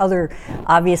there are other,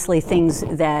 obviously, things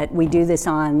that we do this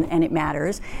on, and it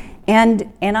matters.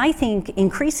 And I think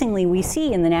increasingly we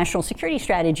see in the national security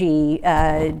strategy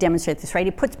demonstrate this, right?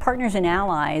 It puts partners and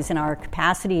allies and our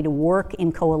capacity to work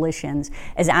in coalitions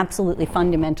as absolutely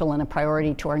fundamental and a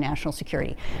priority to our national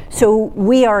security. So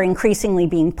we are increasingly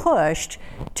being pushed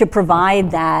to provide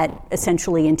that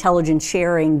essentially intelligence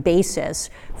sharing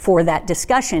basis for that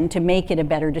discussion to make it a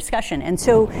better discussion. And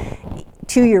so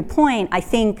to your point, I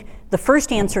think the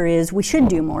first answer is we should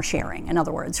do more sharing, in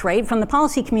other words, right? From the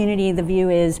policy community, the view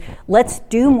is let's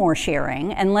do more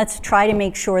sharing and let's try to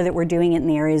make sure that we're doing it in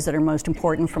the areas that are most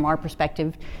important from our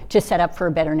perspective to set up for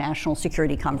a better national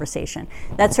security conversation.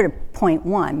 That's sort of point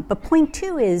one. But point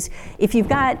two is if you've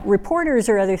got reporters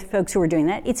or other folks who are doing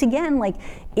that, it's again like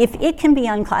if it can be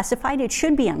unclassified, it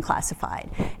should be unclassified.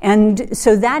 And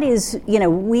so that is,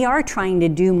 we are trying to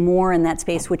do more in that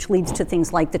space, which leads to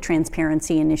things like the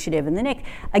Transparency Initiative and the NIC.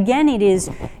 Again, it is,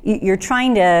 you're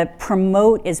trying to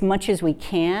promote as much as we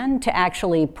can to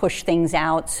actually push things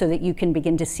out so that you can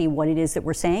begin to see what it is that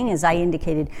we're saying, as I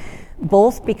indicated,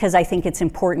 both because I think it's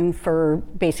important for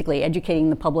basically educating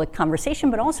the public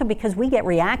conversation, but also because we get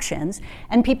reactions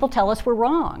and people tell us we're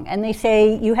wrong. And they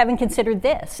say, you haven't considered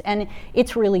this. And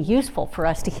it's really useful for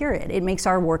us to hear it. It makes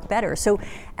our work better. So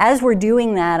as we're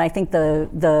doing that, I think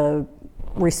the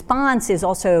response is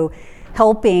also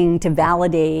helping to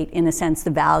validate, in a sense,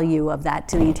 the value of that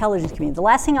to the intelligence community. The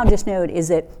last thing I'll just note is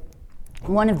that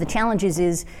one of the challenges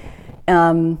is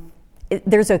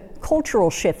there's a cultural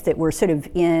shift that we're sort of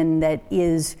in that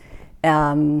is, a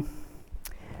kind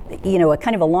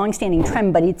of a long-standing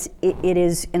trend, but it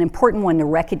is an important one to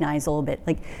recognize a little bit.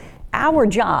 Like our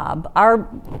job, our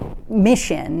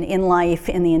mission in life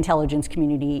in the intelligence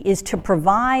community is to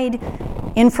provide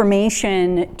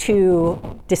information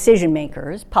to decision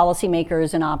makers,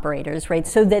 policymakers and operators, right,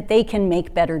 so that they can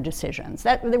make better decisions.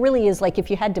 That really is like,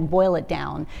 if you had to boil it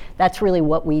down, that's really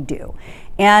what we do.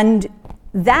 And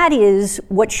that is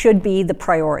what should be the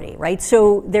priority, right?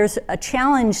 So there's a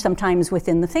challenge sometimes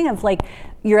within the thing of like,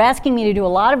 you're asking me to do a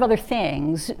lot of other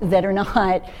things that are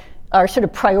not our sort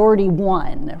of priority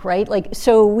one, right? Like,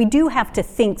 so we do have to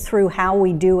think through how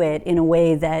we do it in a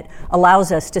way that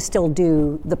allows us to still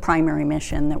do the primary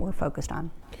mission that we're focused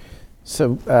on.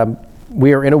 So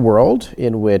we are in a world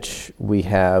in which we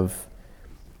have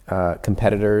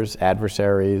competitors,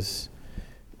 adversaries,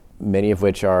 many of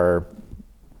which are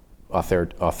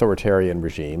authoritarian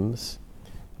regimes.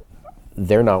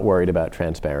 They're not worried about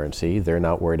transparency. They're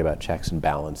not worried about checks and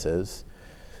balances.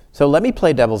 So let me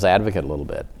play devil's advocate a little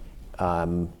bit.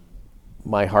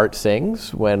 My heart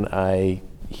sings when I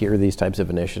hear these types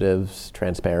of initiatives,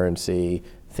 transparency,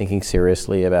 thinking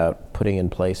seriously about putting in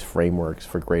place frameworks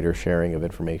for greater sharing of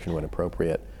information when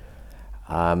appropriate.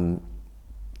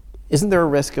 Isn't there a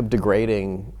risk of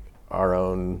degrading our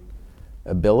own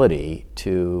ability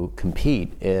to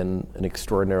compete in an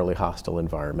extraordinarily hostile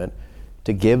environment,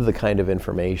 to give the kind of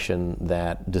information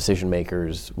that decision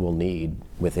makers will need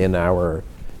within our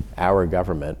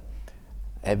government?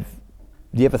 Do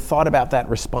you have a thought about that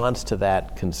response to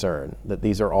that concern, that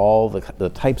these are all the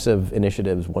types of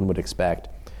initiatives one would expect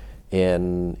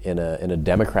in a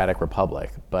democratic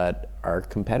republic, but our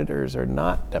competitors are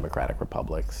not democratic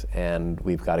republics, and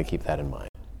we've got to keep that in mind?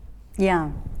 Yeah.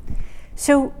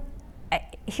 So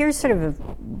here's sort of a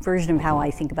version of how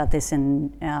I think about this,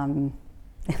 and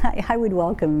I would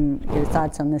welcome your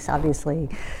thoughts on this, obviously,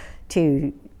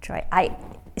 to try. I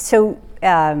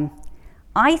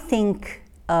think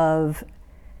of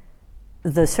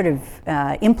the sort of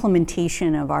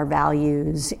implementation of our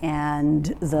values and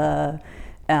the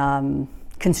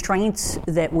constraints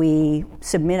that we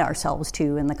submit ourselves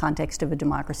to in the context of a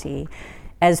democracy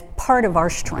as part of our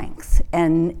strength.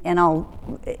 And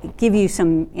I'll give you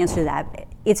some answer to that.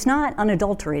 it's not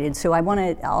unadulterated, so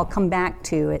I'll come back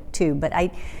to it too, but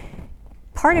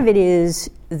part of it is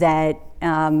that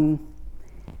our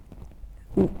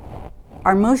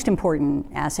most important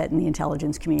asset in the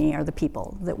intelligence community are the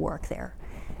people that work there.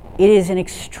 It is an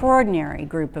extraordinary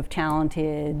group of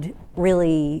talented,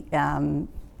 really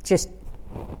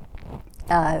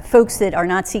folks that are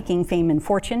not seeking fame and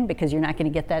fortune, because you're not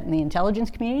going to get that in the intelligence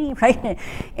community, right?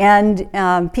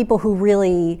 And people who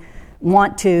really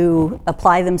want to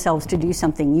apply themselves to do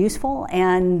something useful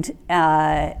and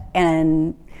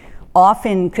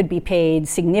often could be paid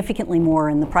significantly more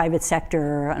in the private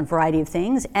sector on a variety of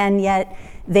things, and yet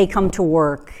they come to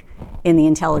work in the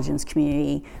intelligence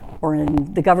community or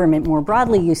in the government more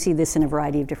broadly. You see this in a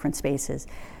variety of different spaces.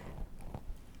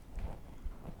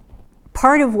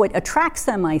 Part of what attracts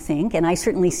them, I think, and I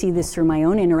certainly see this through my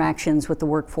own interactions with the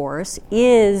workforce,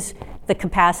 is the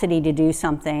capacity to do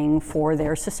something for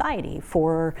their society,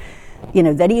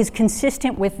 that is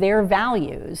consistent with their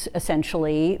values,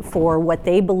 essentially, for what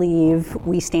they believe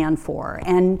we stand for.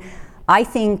 And I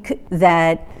think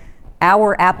that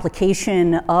our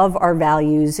application of our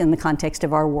values in the context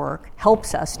of our work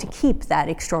helps us to keep that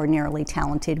extraordinarily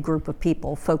talented group of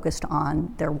people focused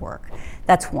on their work.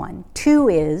 That's one. Two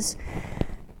is,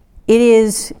 it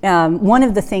is one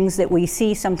of the things that we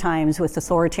see sometimes with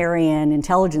authoritarian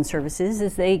intelligence services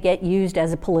is they get used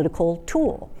as a political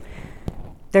tool.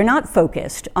 They're not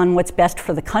focused on what's best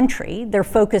for the country. They're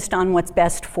focused on what's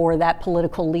best for that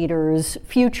political leader's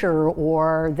future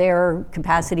or their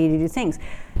capacity to do things.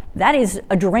 That is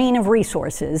a drain of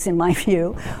resources, in my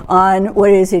view, on what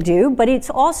it is to do, but it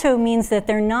also means that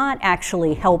they're not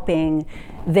actually helping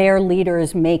their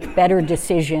leaders make better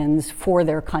decisions for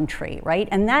their country, right?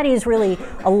 And that is really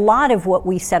a lot of what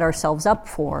we set ourselves up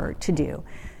for to do.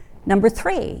 Number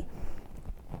three,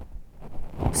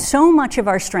 so much of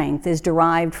our strength is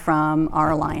derived from our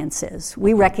alliances.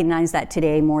 We recognize that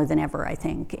today more than ever, I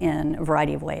think, in a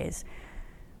variety of ways.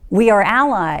 We are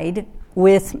allied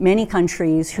with many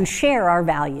countries who share our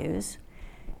values.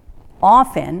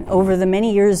 Often, over the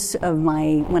many years of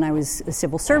when I was a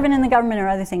civil servant in the government or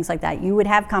other things like that, you would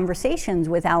have conversations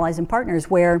with allies and partners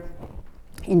where,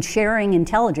 in sharing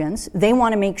intelligence, they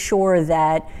want to make sure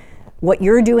that what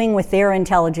you're doing with their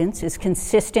intelligence is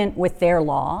consistent with their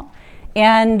law,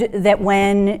 and that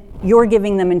when you're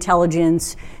giving them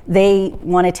intelligence, they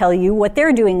want to tell you what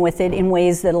they're doing with it in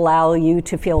ways that allow you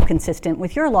to feel consistent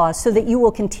with your laws so that you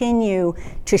will continue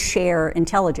to share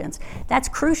intelligence. That's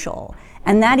crucial.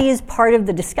 And that is part of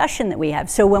the discussion that we have.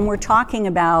 So when we're talking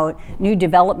about new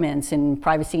developments in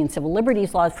privacy and civil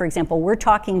liberties laws, for example, we're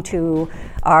talking to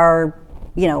our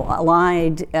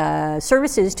allied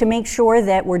services to make sure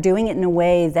that we're doing it in a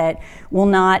way that will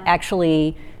not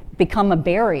actually become a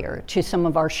barrier to some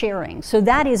of our sharing. So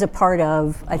that is a part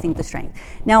of, I think, the strength.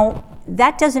 Now,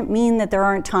 that doesn't mean that there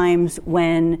aren't times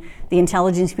when the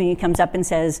intelligence community comes up and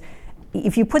says,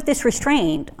 if you put this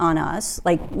restraint on us,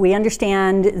 like we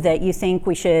understand that you think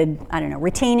we should,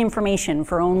 retain information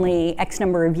for only X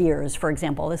number of years, for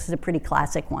example. This is a pretty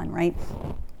classic one, right?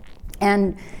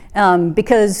 And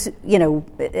because,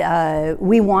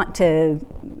 we want to,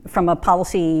 from a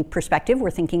policy perspective,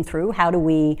 we're thinking through how do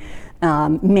we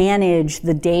manage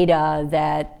the data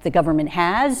that the government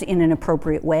has in an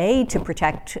appropriate way to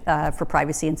protect for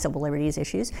privacy and civil liberties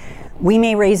issues. We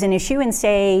may raise an issue and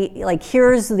say,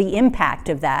 here's the impact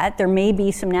of that. There may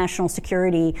be some national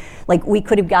security, we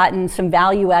could have gotten some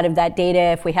value out of that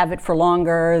data if we have it for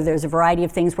longer. There's a variety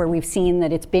of things where we've seen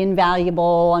that it's been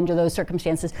valuable under those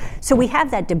circumstances. So we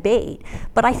have that debate,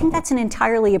 but I think that's an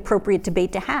entirely appropriate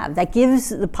debate to have. That gives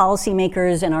the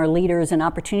policymakers and our leaders an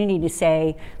opportunity to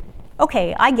say,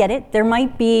 okay, I get it. There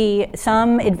might be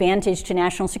some advantage to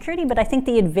national security, but I think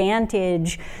the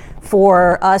advantage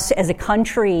for us as a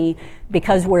country,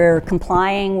 because we're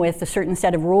complying with a certain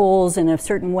set of rules in a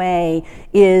certain way,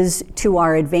 is to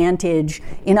our advantage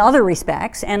in other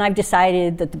respects. And I've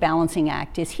decided that the balancing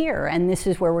act is here, and this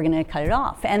is where we're going to cut it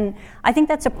off. And I think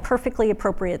that's a perfectly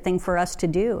appropriate thing for us to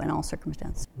do in all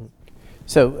circumstances.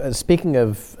 So speaking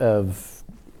of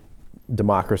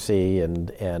democracy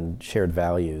and shared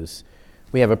values,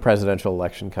 we have a presidential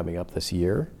election coming up this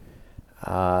year.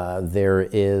 There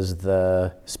is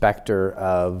the specter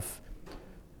of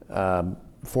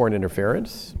foreign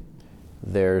interference.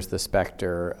 There's the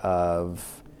specter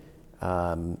of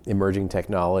emerging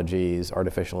technologies,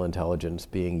 artificial intelligence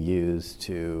being used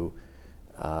to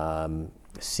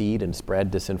seed and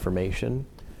spread disinformation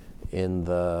in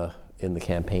the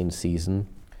campaign season.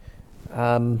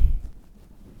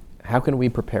 How can we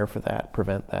prepare for that,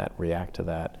 prevent that, react to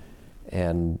that?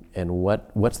 And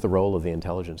what's the role of the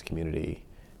intelligence community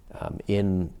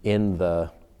in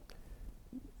the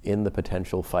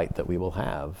potential fight that we will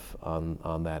have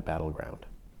on that battleground.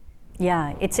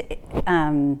 Yeah, it's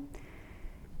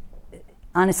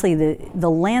honestly the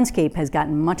landscape has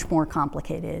gotten much more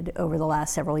complicated over the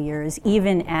last several years,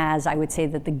 even as I would say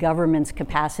that the government's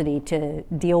capacity to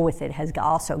deal with it has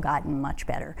also gotten much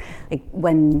better. Like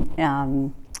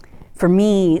when, for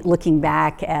me, looking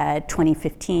back at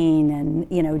 2015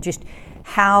 and just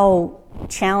how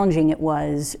challenging it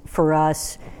was for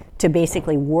us to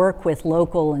basically work with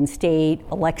local and state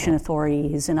election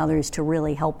authorities and others to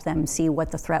really help them see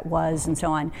what the threat was and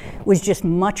so on, was just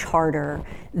much harder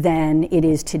than it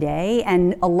is today.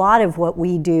 And a lot of what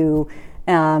we do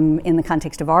in the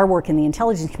context of our work in the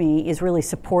intelligence community is really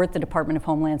support the Department of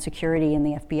Homeland Security and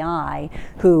the FBI,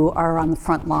 who are on the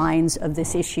front lines of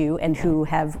this issue and who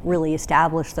have really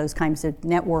established those kinds of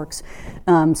networks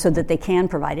so that they can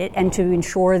provide it, and to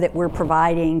ensure that we're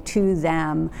providing to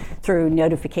them through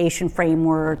notification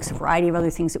frameworks, a variety of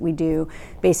other things that we do,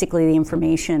 basically the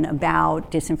information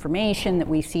about disinformation that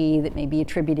we see that may be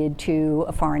attributed to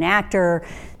a foreign actor,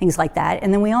 things like that.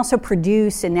 And then we also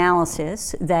produce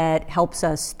analysis that helps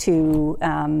us to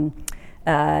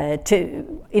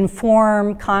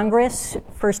inform Congress,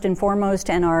 first and foremost,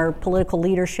 and our political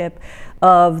leadership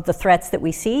of the threats that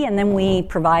we see. And then we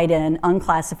provide an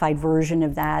unclassified version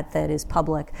of that is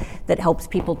public, that helps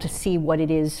people to see what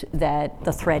it is that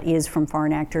the threat is from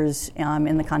foreign actors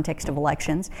in the context of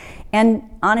elections. And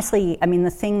honestly, I mean,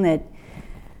 the thing that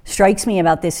strikes me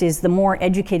about this is the more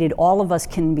educated all of us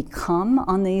can become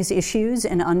on these issues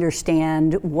and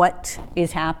understand what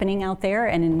is happening out there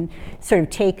and sort of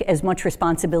take as much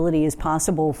responsibility as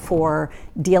possible for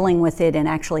dealing with it and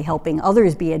actually helping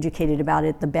others be educated about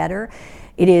it, the better.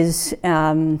 It is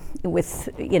with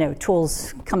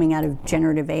tools coming out of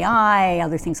generative AI,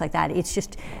 other things like that, it's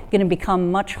just going to become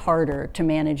much harder to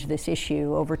manage this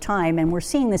issue over time. And we're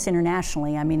seeing this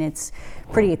internationally. I mean, it's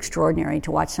pretty extraordinary to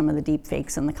watch some of the deep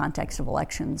fakes in the context of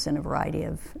elections in a variety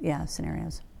of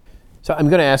scenarios. So I'm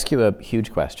going to ask you a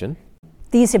huge question.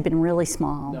 These have been really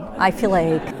small. No. I feel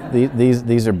like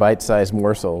these are bite-sized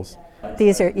morsels.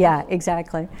 These are, yeah,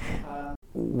 exactly.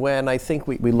 When I think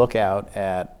we look out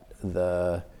at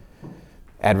the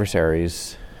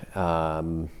adversaries,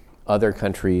 other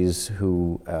countries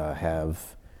who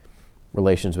have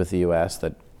relations with the U.S.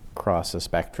 that cross a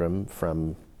spectrum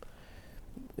from,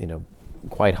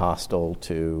 quite hostile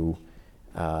to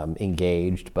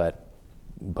engaged, but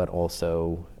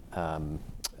also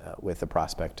with the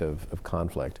prospect of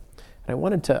conflict. And I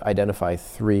wanted to identify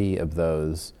three of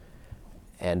those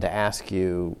and to ask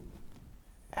you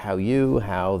how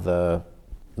the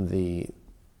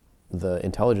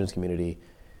intelligence community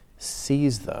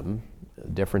sees them,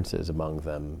 differences among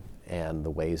them, and the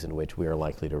ways in which we are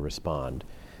likely to respond.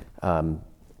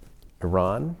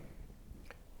 Iran,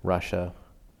 Russia,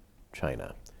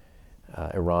 China.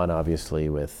 Iran, obviously,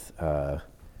 with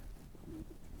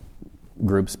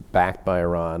groups backed by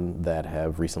Iran that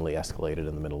have recently escalated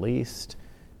in the Middle East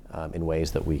in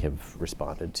ways that we have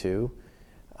responded to.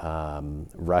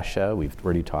 Russia, we've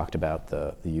already talked about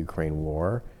the Ukraine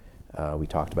war. We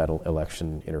talked about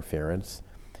election interference.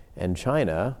 And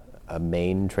China, a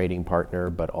main trading partner,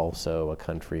 but also a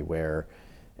country where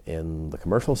in the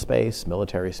commercial space,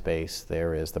 military space,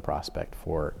 there is the prospect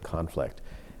for conflict.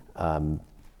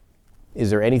 Is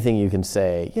there anything you can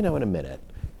say, in a minute,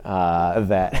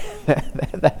 that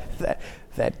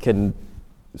can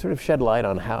sort of shed light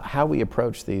on how we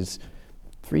approach these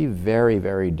three very,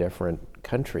 very different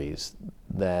countries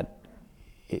that,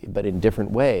 but in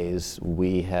different ways,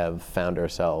 we have found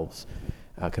ourselves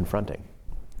confronting?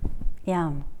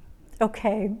 Yeah.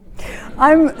 Okay.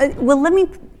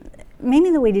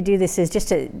 Maybe the way to do this is just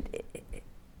to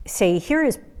say, here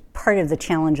is part of the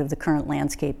challenge of the current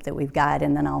landscape that we've got,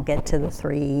 and then I'll get to the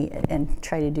three and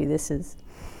try to do this as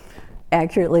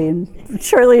accurately and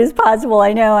shortly as possible.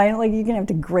 I know, you're going to have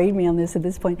to grade me on this at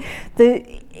this point.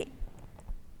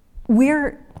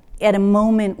 We're at a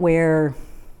moment where,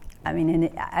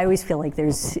 and I always feel like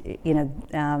there's,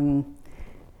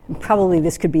 probably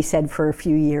this could be said for a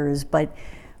few years, but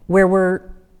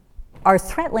where our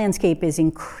threat landscape is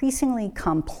increasingly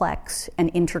complex and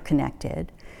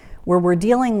interconnected, where we're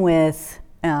dealing with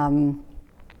sort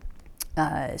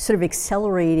of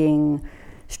accelerating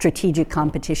strategic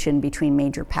competition between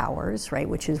major powers, right,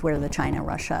 which is where the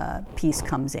China-Russia piece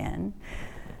comes in.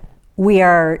 We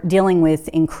are dealing with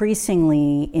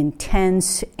increasingly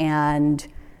intense and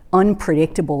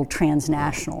unpredictable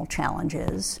transnational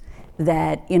challenges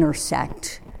that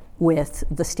intersect with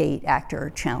the state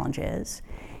actor challenges.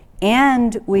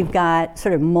 And we've got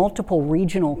sort of multiple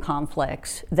regional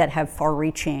conflicts that have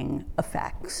far-reaching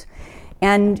effects.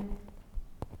 And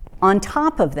on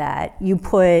top of that, you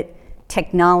put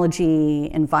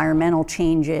technology, environmental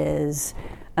changes,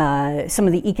 some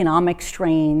of the economic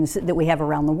strains that we have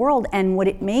around the world, and what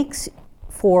it makes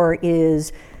for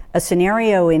is a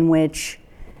scenario in which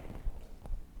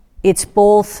it's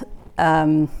both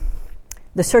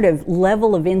the sort of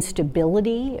level of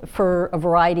instability for a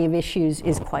variety of issues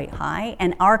is quite high,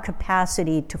 and our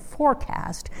capacity to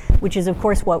forecast, which is of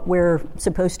course what we're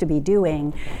supposed to be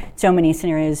doing, so many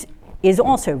scenarios, is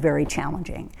also very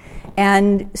challenging.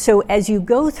 And so as you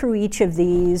go through each of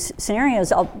these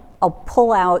scenarios, I'll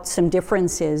pull out some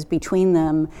differences between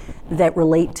them that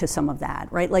relate to some of that,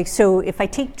 right? Like, so if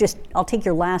I'll take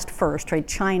your last first, right?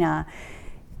 China,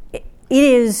 it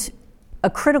is a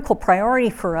critical priority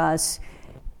for us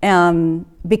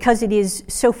because it is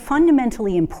so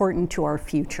fundamentally important to our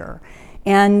future.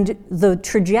 And the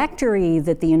trajectory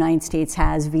that the United States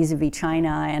has vis-a-vis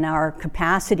China and our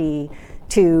capacity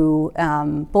to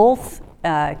both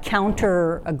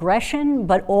counter aggression,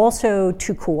 but also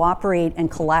to cooperate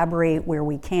and collaborate where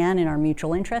we can in our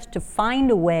mutual interest, to find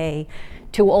a way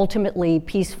to ultimately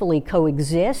peacefully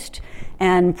coexist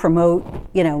and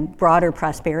promote, broader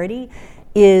prosperity,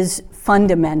 is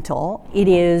fundamental. It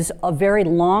is a very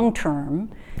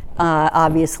long-term,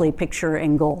 obviously, picture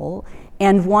and goal,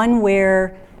 and one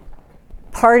where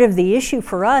part of the issue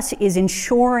for us is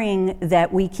ensuring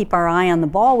that we keep our eye on the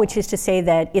ball, which is to say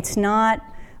that it's not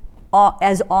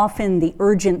as often the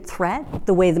urgent threat,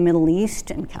 the way the Middle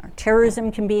East and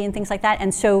counterterrorism can be and things like that.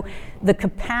 And so the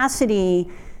capacity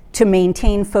to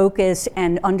maintain focus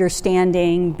and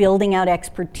understanding, building out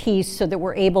expertise so that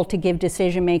we're able to give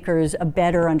decision makers a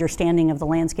better understanding of the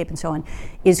landscape and so on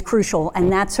is crucial.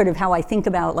 And that's sort of how I think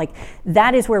about,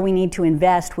 that is where we need to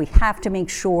invest. We have to make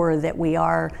sure that we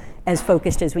are as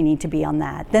focused as we need to be on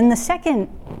that. Then the second,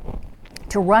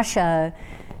 to Russia,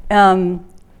 so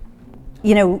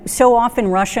often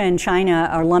Russia and China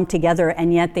are lumped together,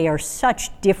 and yet they are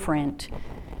such different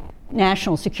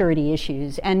national security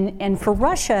issues. And for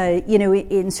Russia,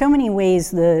 in so many ways,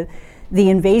 the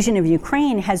invasion of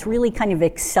Ukraine has really kind of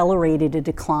accelerated a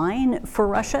decline for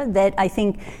Russia that I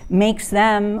think makes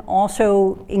them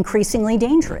also increasingly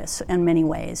dangerous in many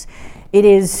ways. It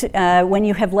is when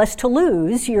you have less to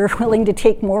lose, you're willing to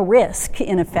take more risk,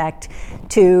 in effect,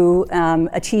 to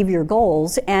achieve your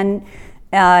goals. And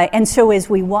so as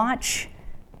we watch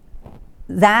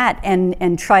that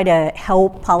and try to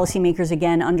help policymakers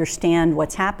again understand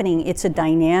what's happening, it's a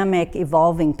dynamic,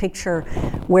 evolving picture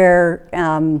where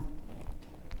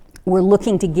we're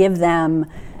looking to give them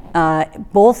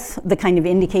both the kind of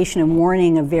indication and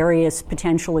warning of various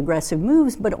potential aggressive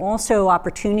moves, but also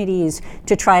opportunities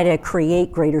to try to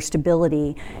create greater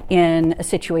stability in a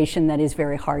situation that is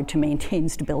very hard to maintain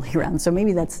stability around. So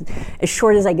maybe that's as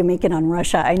short as I can make it on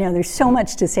Russia. I know there's so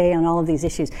much to say on all of these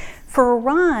issues. For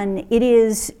Iran, it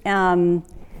is, again,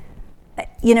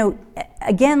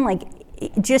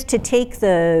 just to take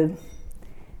the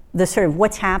sort of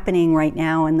what's happening right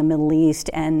now in the Middle East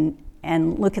and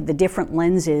look at the different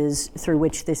lenses through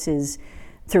which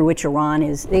Iran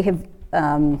is. They have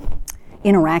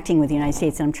interacting with the United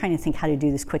States, and I'm trying to think how to do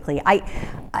this quickly.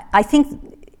 I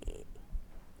think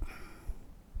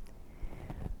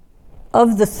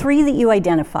of the three that you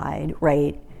identified,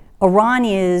 right, Iran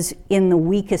is in the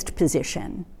weakest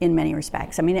position in many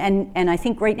respects. I mean, and I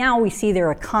think right now we see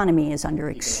their economy is under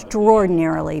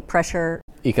extraordinarily pressure.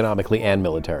 Economically and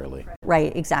militarily.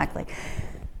 Right, exactly.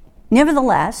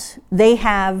 Nevertheless, they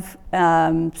have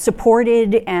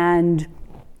supported and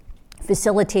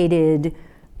facilitated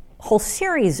a whole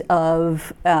series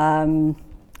of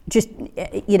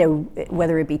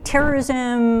whether it be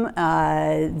terrorism,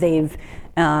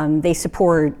 they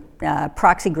support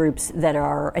proxy groups that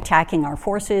are attacking our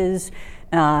forces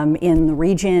in the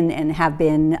region and have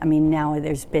been, now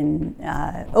there's been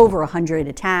over 100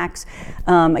 attacks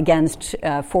against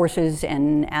forces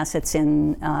and assets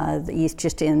in the East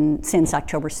since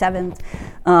October 7th.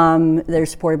 They're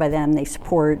supported by them. They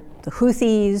support the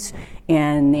Houthis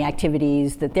and the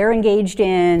activities that they're engaged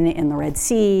in the Red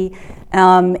Sea.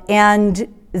 And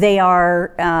they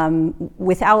are,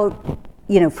 without,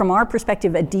 from our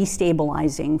perspective, a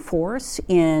destabilizing force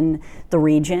in the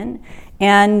region.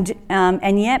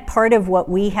 And yet part of what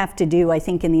we have to do, I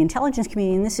think, in the intelligence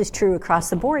community, and this is true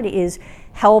across the board, is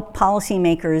help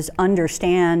policymakers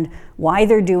understand why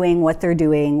they're doing, what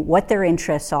their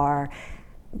interests are,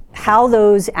 how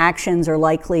those actions are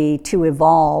likely to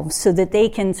evolve so that they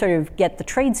can sort of get the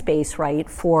trade space right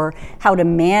for how to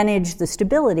manage the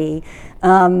stability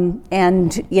and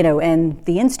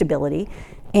the instability,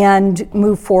 and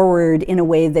move forward in a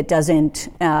way that doesn't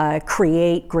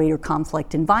create greater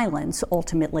conflict and violence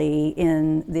ultimately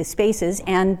in these spaces,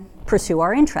 and pursue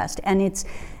our interest. And it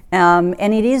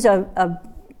is a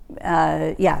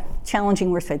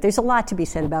challenging work fight. There's a lot to be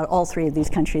said about all three of these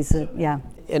countries.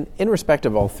 In respect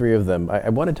of all three of them, I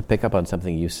wanted to pick up on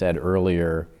something you said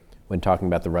earlier when talking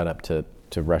about the run-up to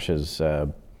Russia's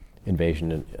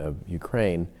invasion of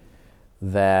Ukraine.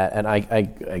 And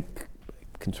I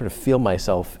can sort of feel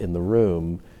myself in the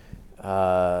room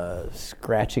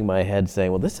scratching my head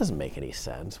saying, well, this doesn't make any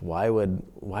sense. Why would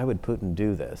Putin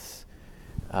do this?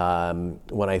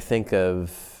 When I think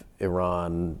of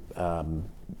Iran,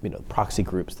 proxy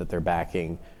groups that they're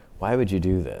backing, why would you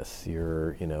do this?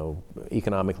 You're,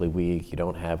 economically weak. You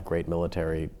don't have great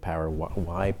military power.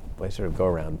 Why sort of go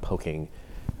around poking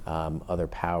other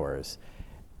powers?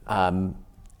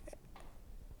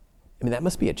 That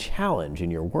must be a challenge in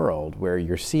your world where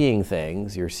you're seeing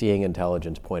things, you're seeing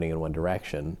intelligence pointing in one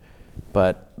direction,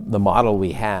 but the model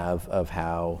we have of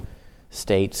how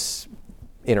states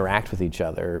interact with each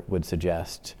other would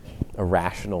suggest a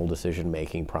rational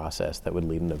decision-making process that would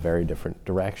lead in a very different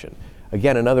direction.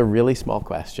 Again, another really small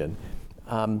question.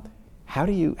 How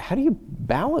do you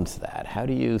balance that? How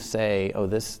do you say,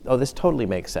 this totally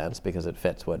makes sense because it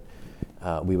fits what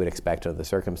we would expect under the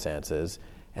circumstances,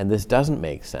 and this doesn't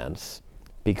make sense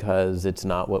because it's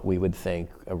not what we would think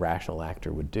a rational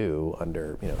actor would do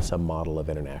under some model of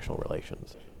international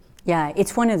relations? Yeah,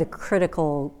 it's one of the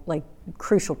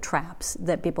crucial traps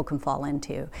that people can fall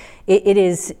into. It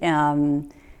is,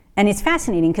 and it's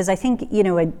fascinating because I think,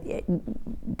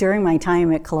 during my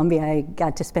time at Columbia, I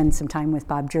got to spend some time with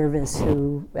Bob Jervis,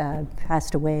 who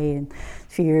passed away in a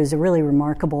few years, a really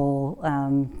remarkable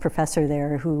professor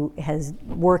there who has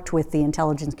worked with the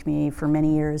intelligence community for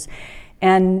many years.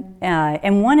 And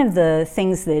one of the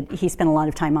things that he spent a lot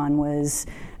of time on was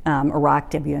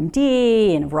Iraq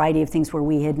WMD and a variety of things where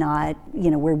we had not,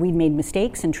 where we'd made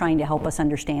mistakes and trying to help us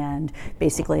understand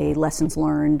basically lessons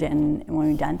learned and what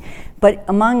we've done. But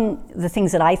among the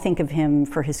things that I think of him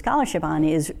for his scholarship on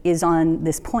is on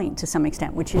this point to some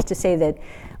extent, which is to say that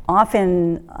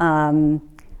often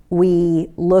we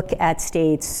look at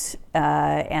states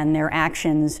and their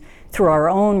actions through our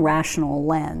own rational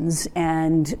lens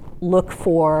and look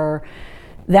for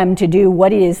them to do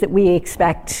what it is that we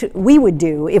expect we would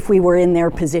do if we were in their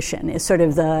position, is sort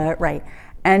of the right.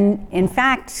 And in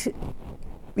fact,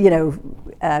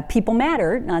 people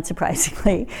matter, not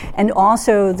surprisingly, and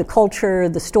also the culture,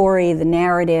 the story, the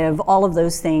narrative, all of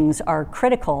those things are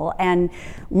critical. And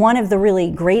one of the really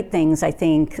great things, I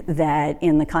think, that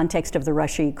in the context of the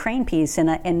Russia-Ukraine piece, and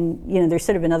there's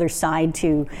sort of another side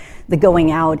to the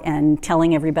going out and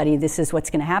telling everybody this is what's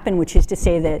going to happen, which is to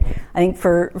say that I think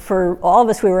for all of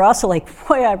us, we were also like,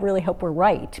 boy, I really hope we're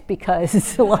right, because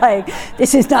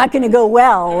this is not going to go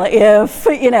well if,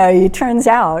 it turns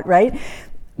out, right?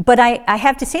 But I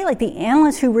have to say, the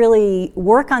analysts who really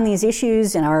work on these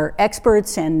issues and are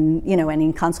experts and, and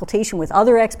in consultation with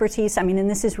other expertise, and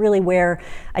this is really where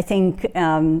I think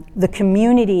the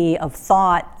community of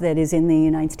thought that is in the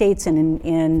United States and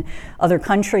in other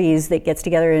countries that gets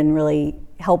together and really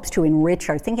helps to enrich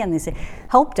our thinking on this,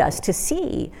 helped us to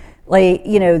see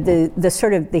the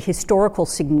sort of the historical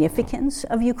significance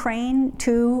of Ukraine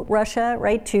to Russia,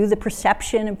 right? To the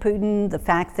perception of Putin, the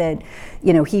fact that,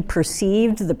 he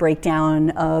perceived the breakdown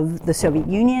of the Soviet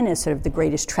Union as sort of the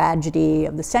greatest tragedy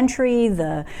of the century,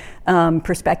 the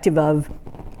perspective of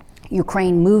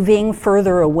Ukraine moving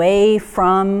further away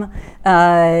from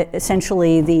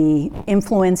essentially the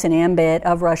influence and ambit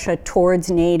of Russia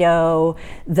towards NATO,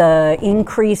 the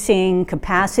increasing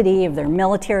capacity of their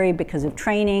military because of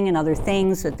training and other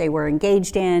things that they were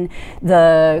engaged in,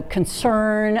 the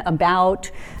concern about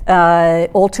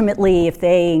ultimately if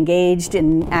they engaged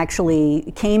and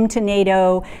actually came to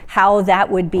NATO, how that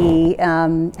would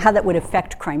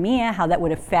affect Crimea, how that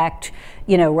would affect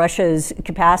Russia's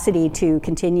capacity to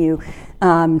continue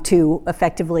to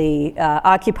effectively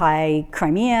occupy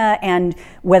Crimea, and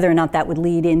whether or not that would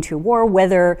lead into war,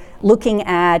 whether looking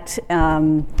at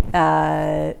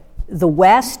the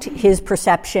West, his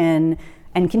perception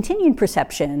and continued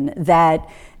perception that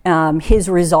his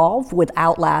resolve would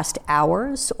outlast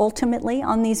ours ultimately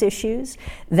on these issues,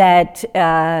 that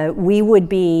we would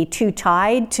be too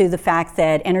tied to the fact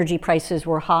that energy prices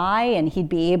were high and he'd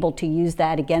be able to use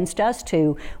that against us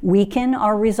to weaken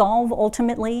our resolve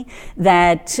ultimately,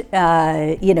 that,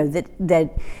 that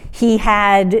he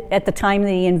had, at the time that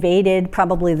he invaded,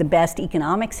 probably the best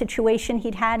economic situation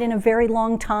he'd had in a very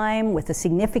long time, with a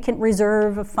significant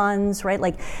reserve of funds, right?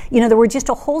 There were just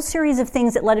a whole series of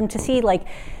things that led him to see,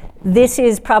 this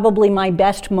is probably my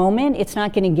best moment. It's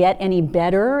not going to get any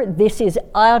better. This is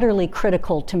utterly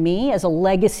critical to me as a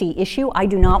legacy issue. I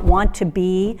do not want to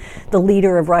be the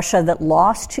leader of Russia that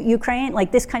lost Ukraine,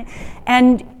 this kind of,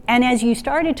 and as you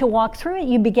started to walk through it,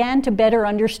 you began to better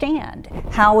understand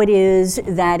how it is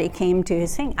that it came to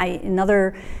his thing.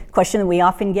 Another question that we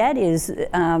often get is,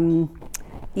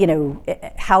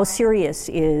 how serious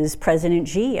is President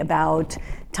Xi about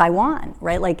Taiwan,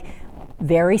 right?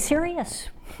 Very serious.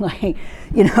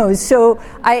 So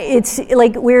it's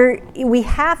we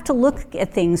have to look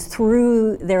at things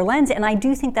through their lens, and I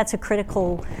do think that's a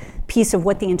critical piece of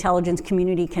what the intelligence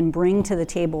community can bring to the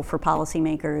table for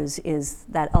policymakers, is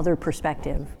that other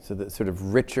perspective. So the sort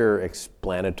of richer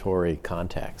explanatory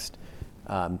context.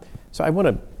 So I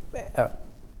want to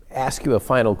ask you a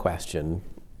final question.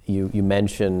 You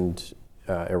mentioned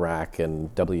Iraq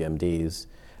and WMDs.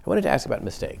 I wanted to ask about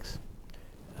mistakes.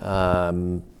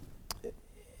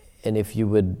 And if you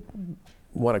would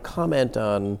want to comment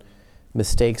on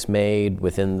mistakes made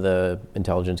within the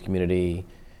intelligence community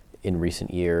in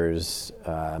recent years,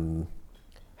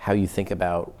 how you think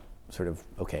about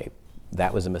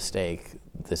that was a mistake,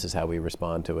 this is how we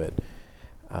respond to it.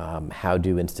 How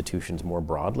do institutions more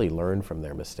broadly learn from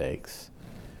their mistakes?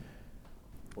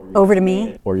 Over to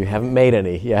me? Or you haven't made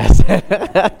any, yes.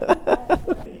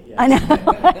 I know,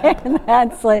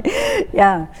 that's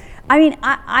yeah.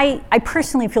 I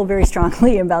personally feel very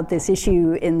strongly about this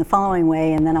issue in the following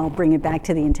way, and then I'll bring it back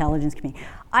to the intelligence community.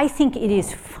 I think it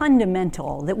is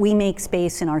fundamental that we make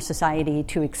space in our society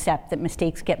to accept that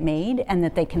mistakes get made and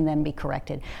that they can then be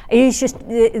corrected. It is just,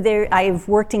 I've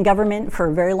worked in government for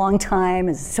a very long time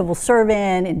as a civil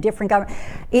servant in different government.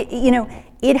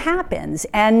 It happens,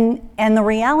 and the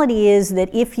reality is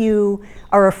that if you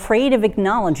are afraid of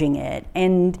acknowledging it,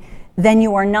 and then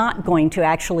you are not going to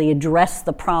actually address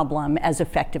the problem as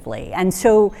effectively. And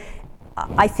so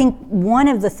I think one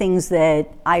of the things that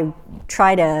I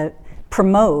try to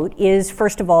promote is,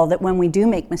 first of all, that when we do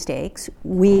make mistakes,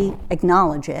 we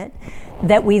acknowledge it,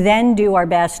 that we then do our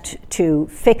best to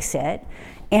fix it,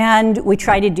 and we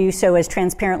try to do so as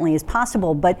transparently as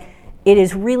possible. But it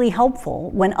is really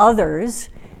helpful when others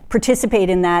participate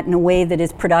in that in a way that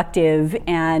is productive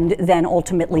and then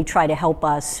ultimately try to help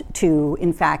us to,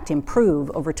 in fact, improve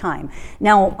over time.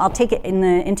 Now, I'll take it in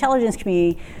the intelligence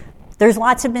community. There's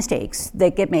lots of mistakes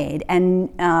that get made,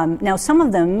 and now some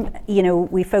of them,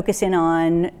 we focus in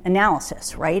on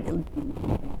analysis, right?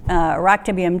 Iraq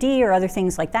WMD or other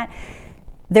things like that.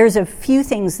 There's a few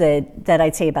things that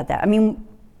I'd say about that.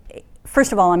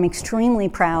 First of all, I'm extremely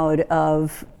proud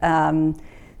of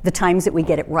the times that we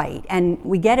get it right. And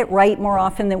we get it right more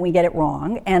often than we get it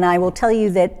wrong. And I will tell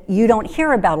you that you don't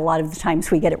hear about a lot of the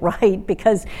times we get it right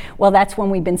because, well, that's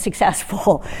when we've been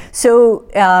successful. So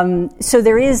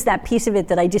there is that piece of it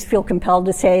that I just feel compelled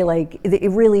to say,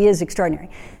 it really is extraordinary.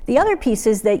 The other piece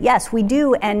is that, yes, we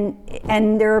do,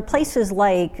 and there are places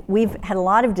we've had a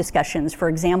lot of discussions, for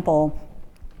example,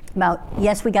 about,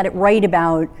 yes, we got it right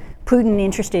about Putin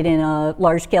interested in a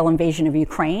large-scale invasion of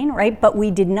Ukraine, right? But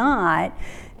we did not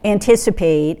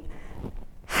anticipate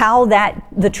how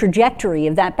the trajectory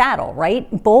of that battle, right?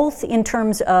 Both in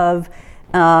terms of,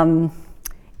 in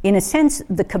a sense,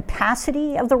 the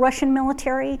capacity of the Russian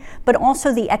military, but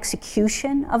also the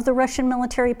execution of the Russian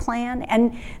military plan.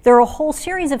 And there are a whole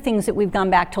series of things that we've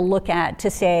gone back to look at to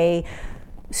say,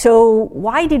 so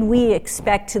why did we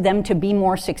expect them to be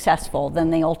more successful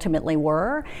than they ultimately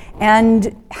were?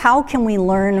 And how can we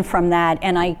learn from that?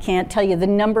 And I can't tell you the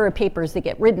number of papers that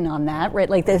get written on that,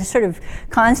 right? They sort of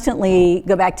constantly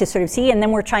go back to sort of see, and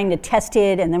then we're trying to test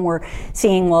it, and then we're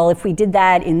seeing, well, if we did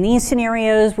that in these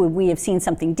scenarios, would we have seen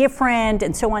something different,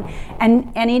 and so on.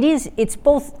 And it's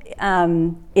both,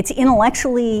 it's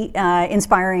intellectually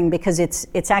inspiring because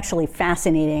it's actually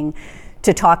fascinating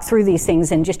to talk through these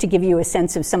things. And just to give you a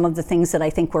sense of some of the things that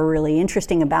I think were really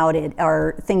interesting about it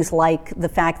are things like the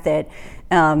fact that,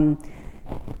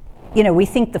 we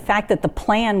think the fact that the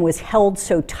plan was held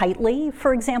so tightly,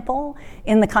 for example,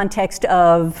 in the context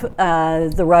of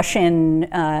the Russian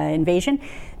invasion,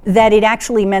 that it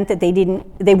actually meant that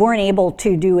they weren't able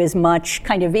to do as much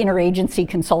kind of interagency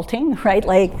consulting, right?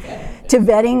 to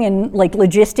vetting and like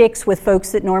logistics with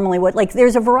folks that normally would. Like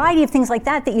there's a variety of things like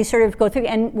that you sort of go through.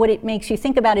 And what it makes you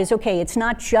think about is, okay, it's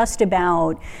not just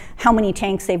about how many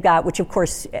tanks they've got, which of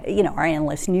course, our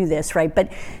analysts knew this, right?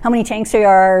 But how many tanks they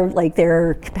are, like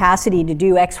their capacity to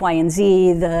do X, Y, and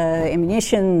Z, the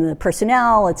ammunition, the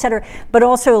personnel, et cetera. But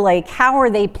also like how are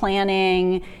they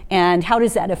planning and how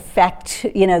does that affect,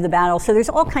 the battle? So there's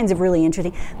all kinds of really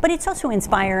interesting, but it's also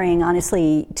inspiring,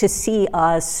 honestly, to see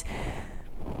us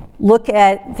look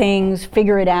at things,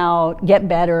 figure it out, get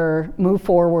better, move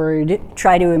forward,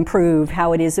 try to improve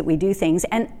how it is that we do things.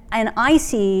 And I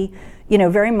see,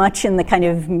 very much in the kind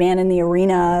of man in the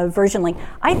arena version, like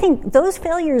I think those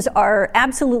failures are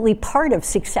absolutely part of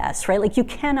success, right? Like you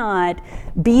cannot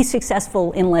be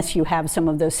successful unless you have some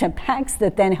of those setbacks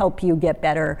that then help you get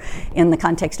better in the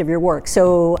context of your work.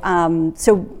 So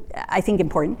I think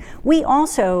important. We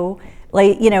also,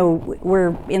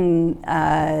 we're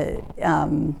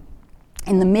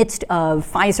in the midst of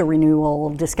FISA renewal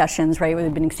discussions, right?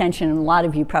 There's been extension, and a lot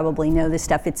of you probably know this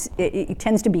stuff. It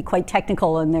tends to be quite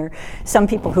technical, and there are some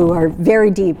people who are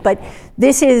very deep. But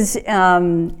this is,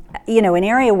 an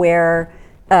area where,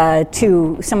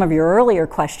 to some of your earlier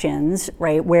questions,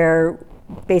 right, where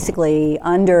basically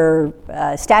under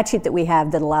statute that we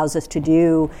have that allows us to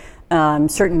do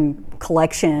certain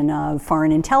collection of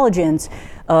foreign intelligence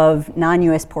of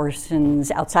non-U.S.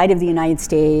 persons outside of the United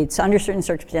States under certain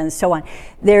circumstances, so on.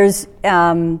 There's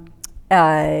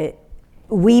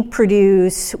we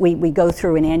go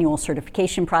through an annual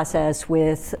certification process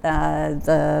with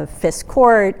the FIS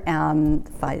court,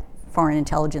 Foreign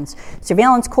Intelligence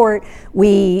Surveillance Court.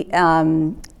 We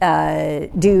do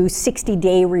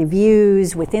 60-day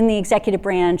reviews within the executive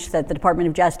branch that the Department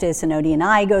of Justice and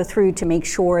ODNI go through to make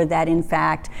sure that, in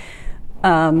fact,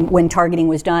 when targeting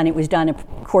was done, it was done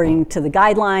according to the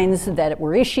guidelines that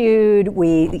were issued,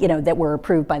 that were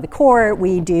approved by the court.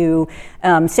 We do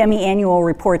semi-annual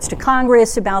reports to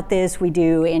Congress about this. We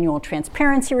do annual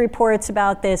transparency reports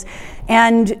about this.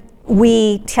 And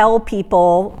we tell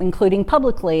people, including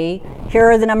publicly, here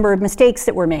are the number of mistakes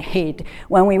that were made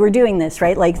when we were doing this,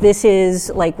 right? Like this is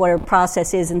like what our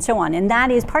process is and so on. And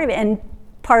that is part of it. And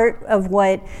part of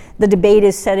what the debate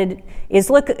is said is,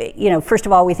 look, first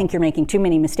of all, we think you're making too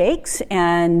many mistakes,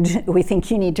 and we think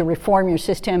you need to reform your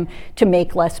system to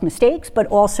make less mistakes, but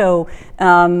also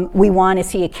we want to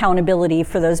see accountability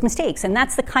for those mistakes. And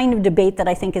that's the kind of debate that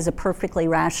I think is a perfectly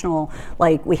rational,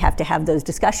 like we have to have those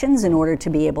discussions in order to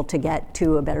be able to get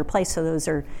to a better place. So those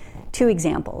are two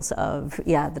examples of,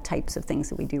 the types of things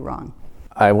that we do wrong.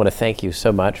 I want to thank you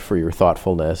so much for your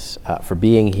thoughtfulness, for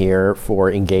being here,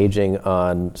 for engaging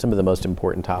on some of the most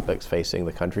important topics facing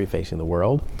the country, facing the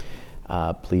world.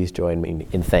 Please join me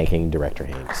in thanking Director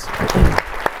Haines.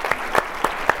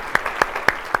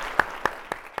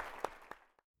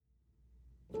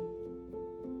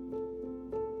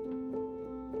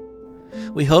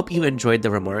 We hope you enjoyed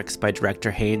the remarks by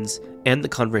Director Haines and the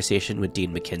conversation with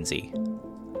Dean McKenzie.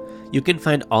 You can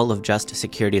find all of Just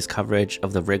Security's coverage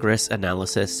of the rigorous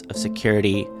analysis of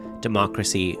security,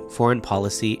 democracy, foreign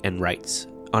policy, and rights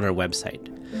on our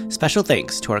website. Special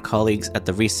thanks to our colleagues at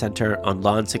the Reese Center on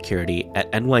Law and Security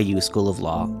at NYU School of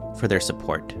Law for their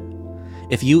support.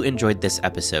 If you enjoyed this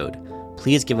episode,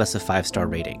 please give us a 5-star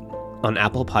rating on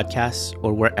Apple Podcasts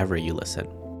or wherever you listen.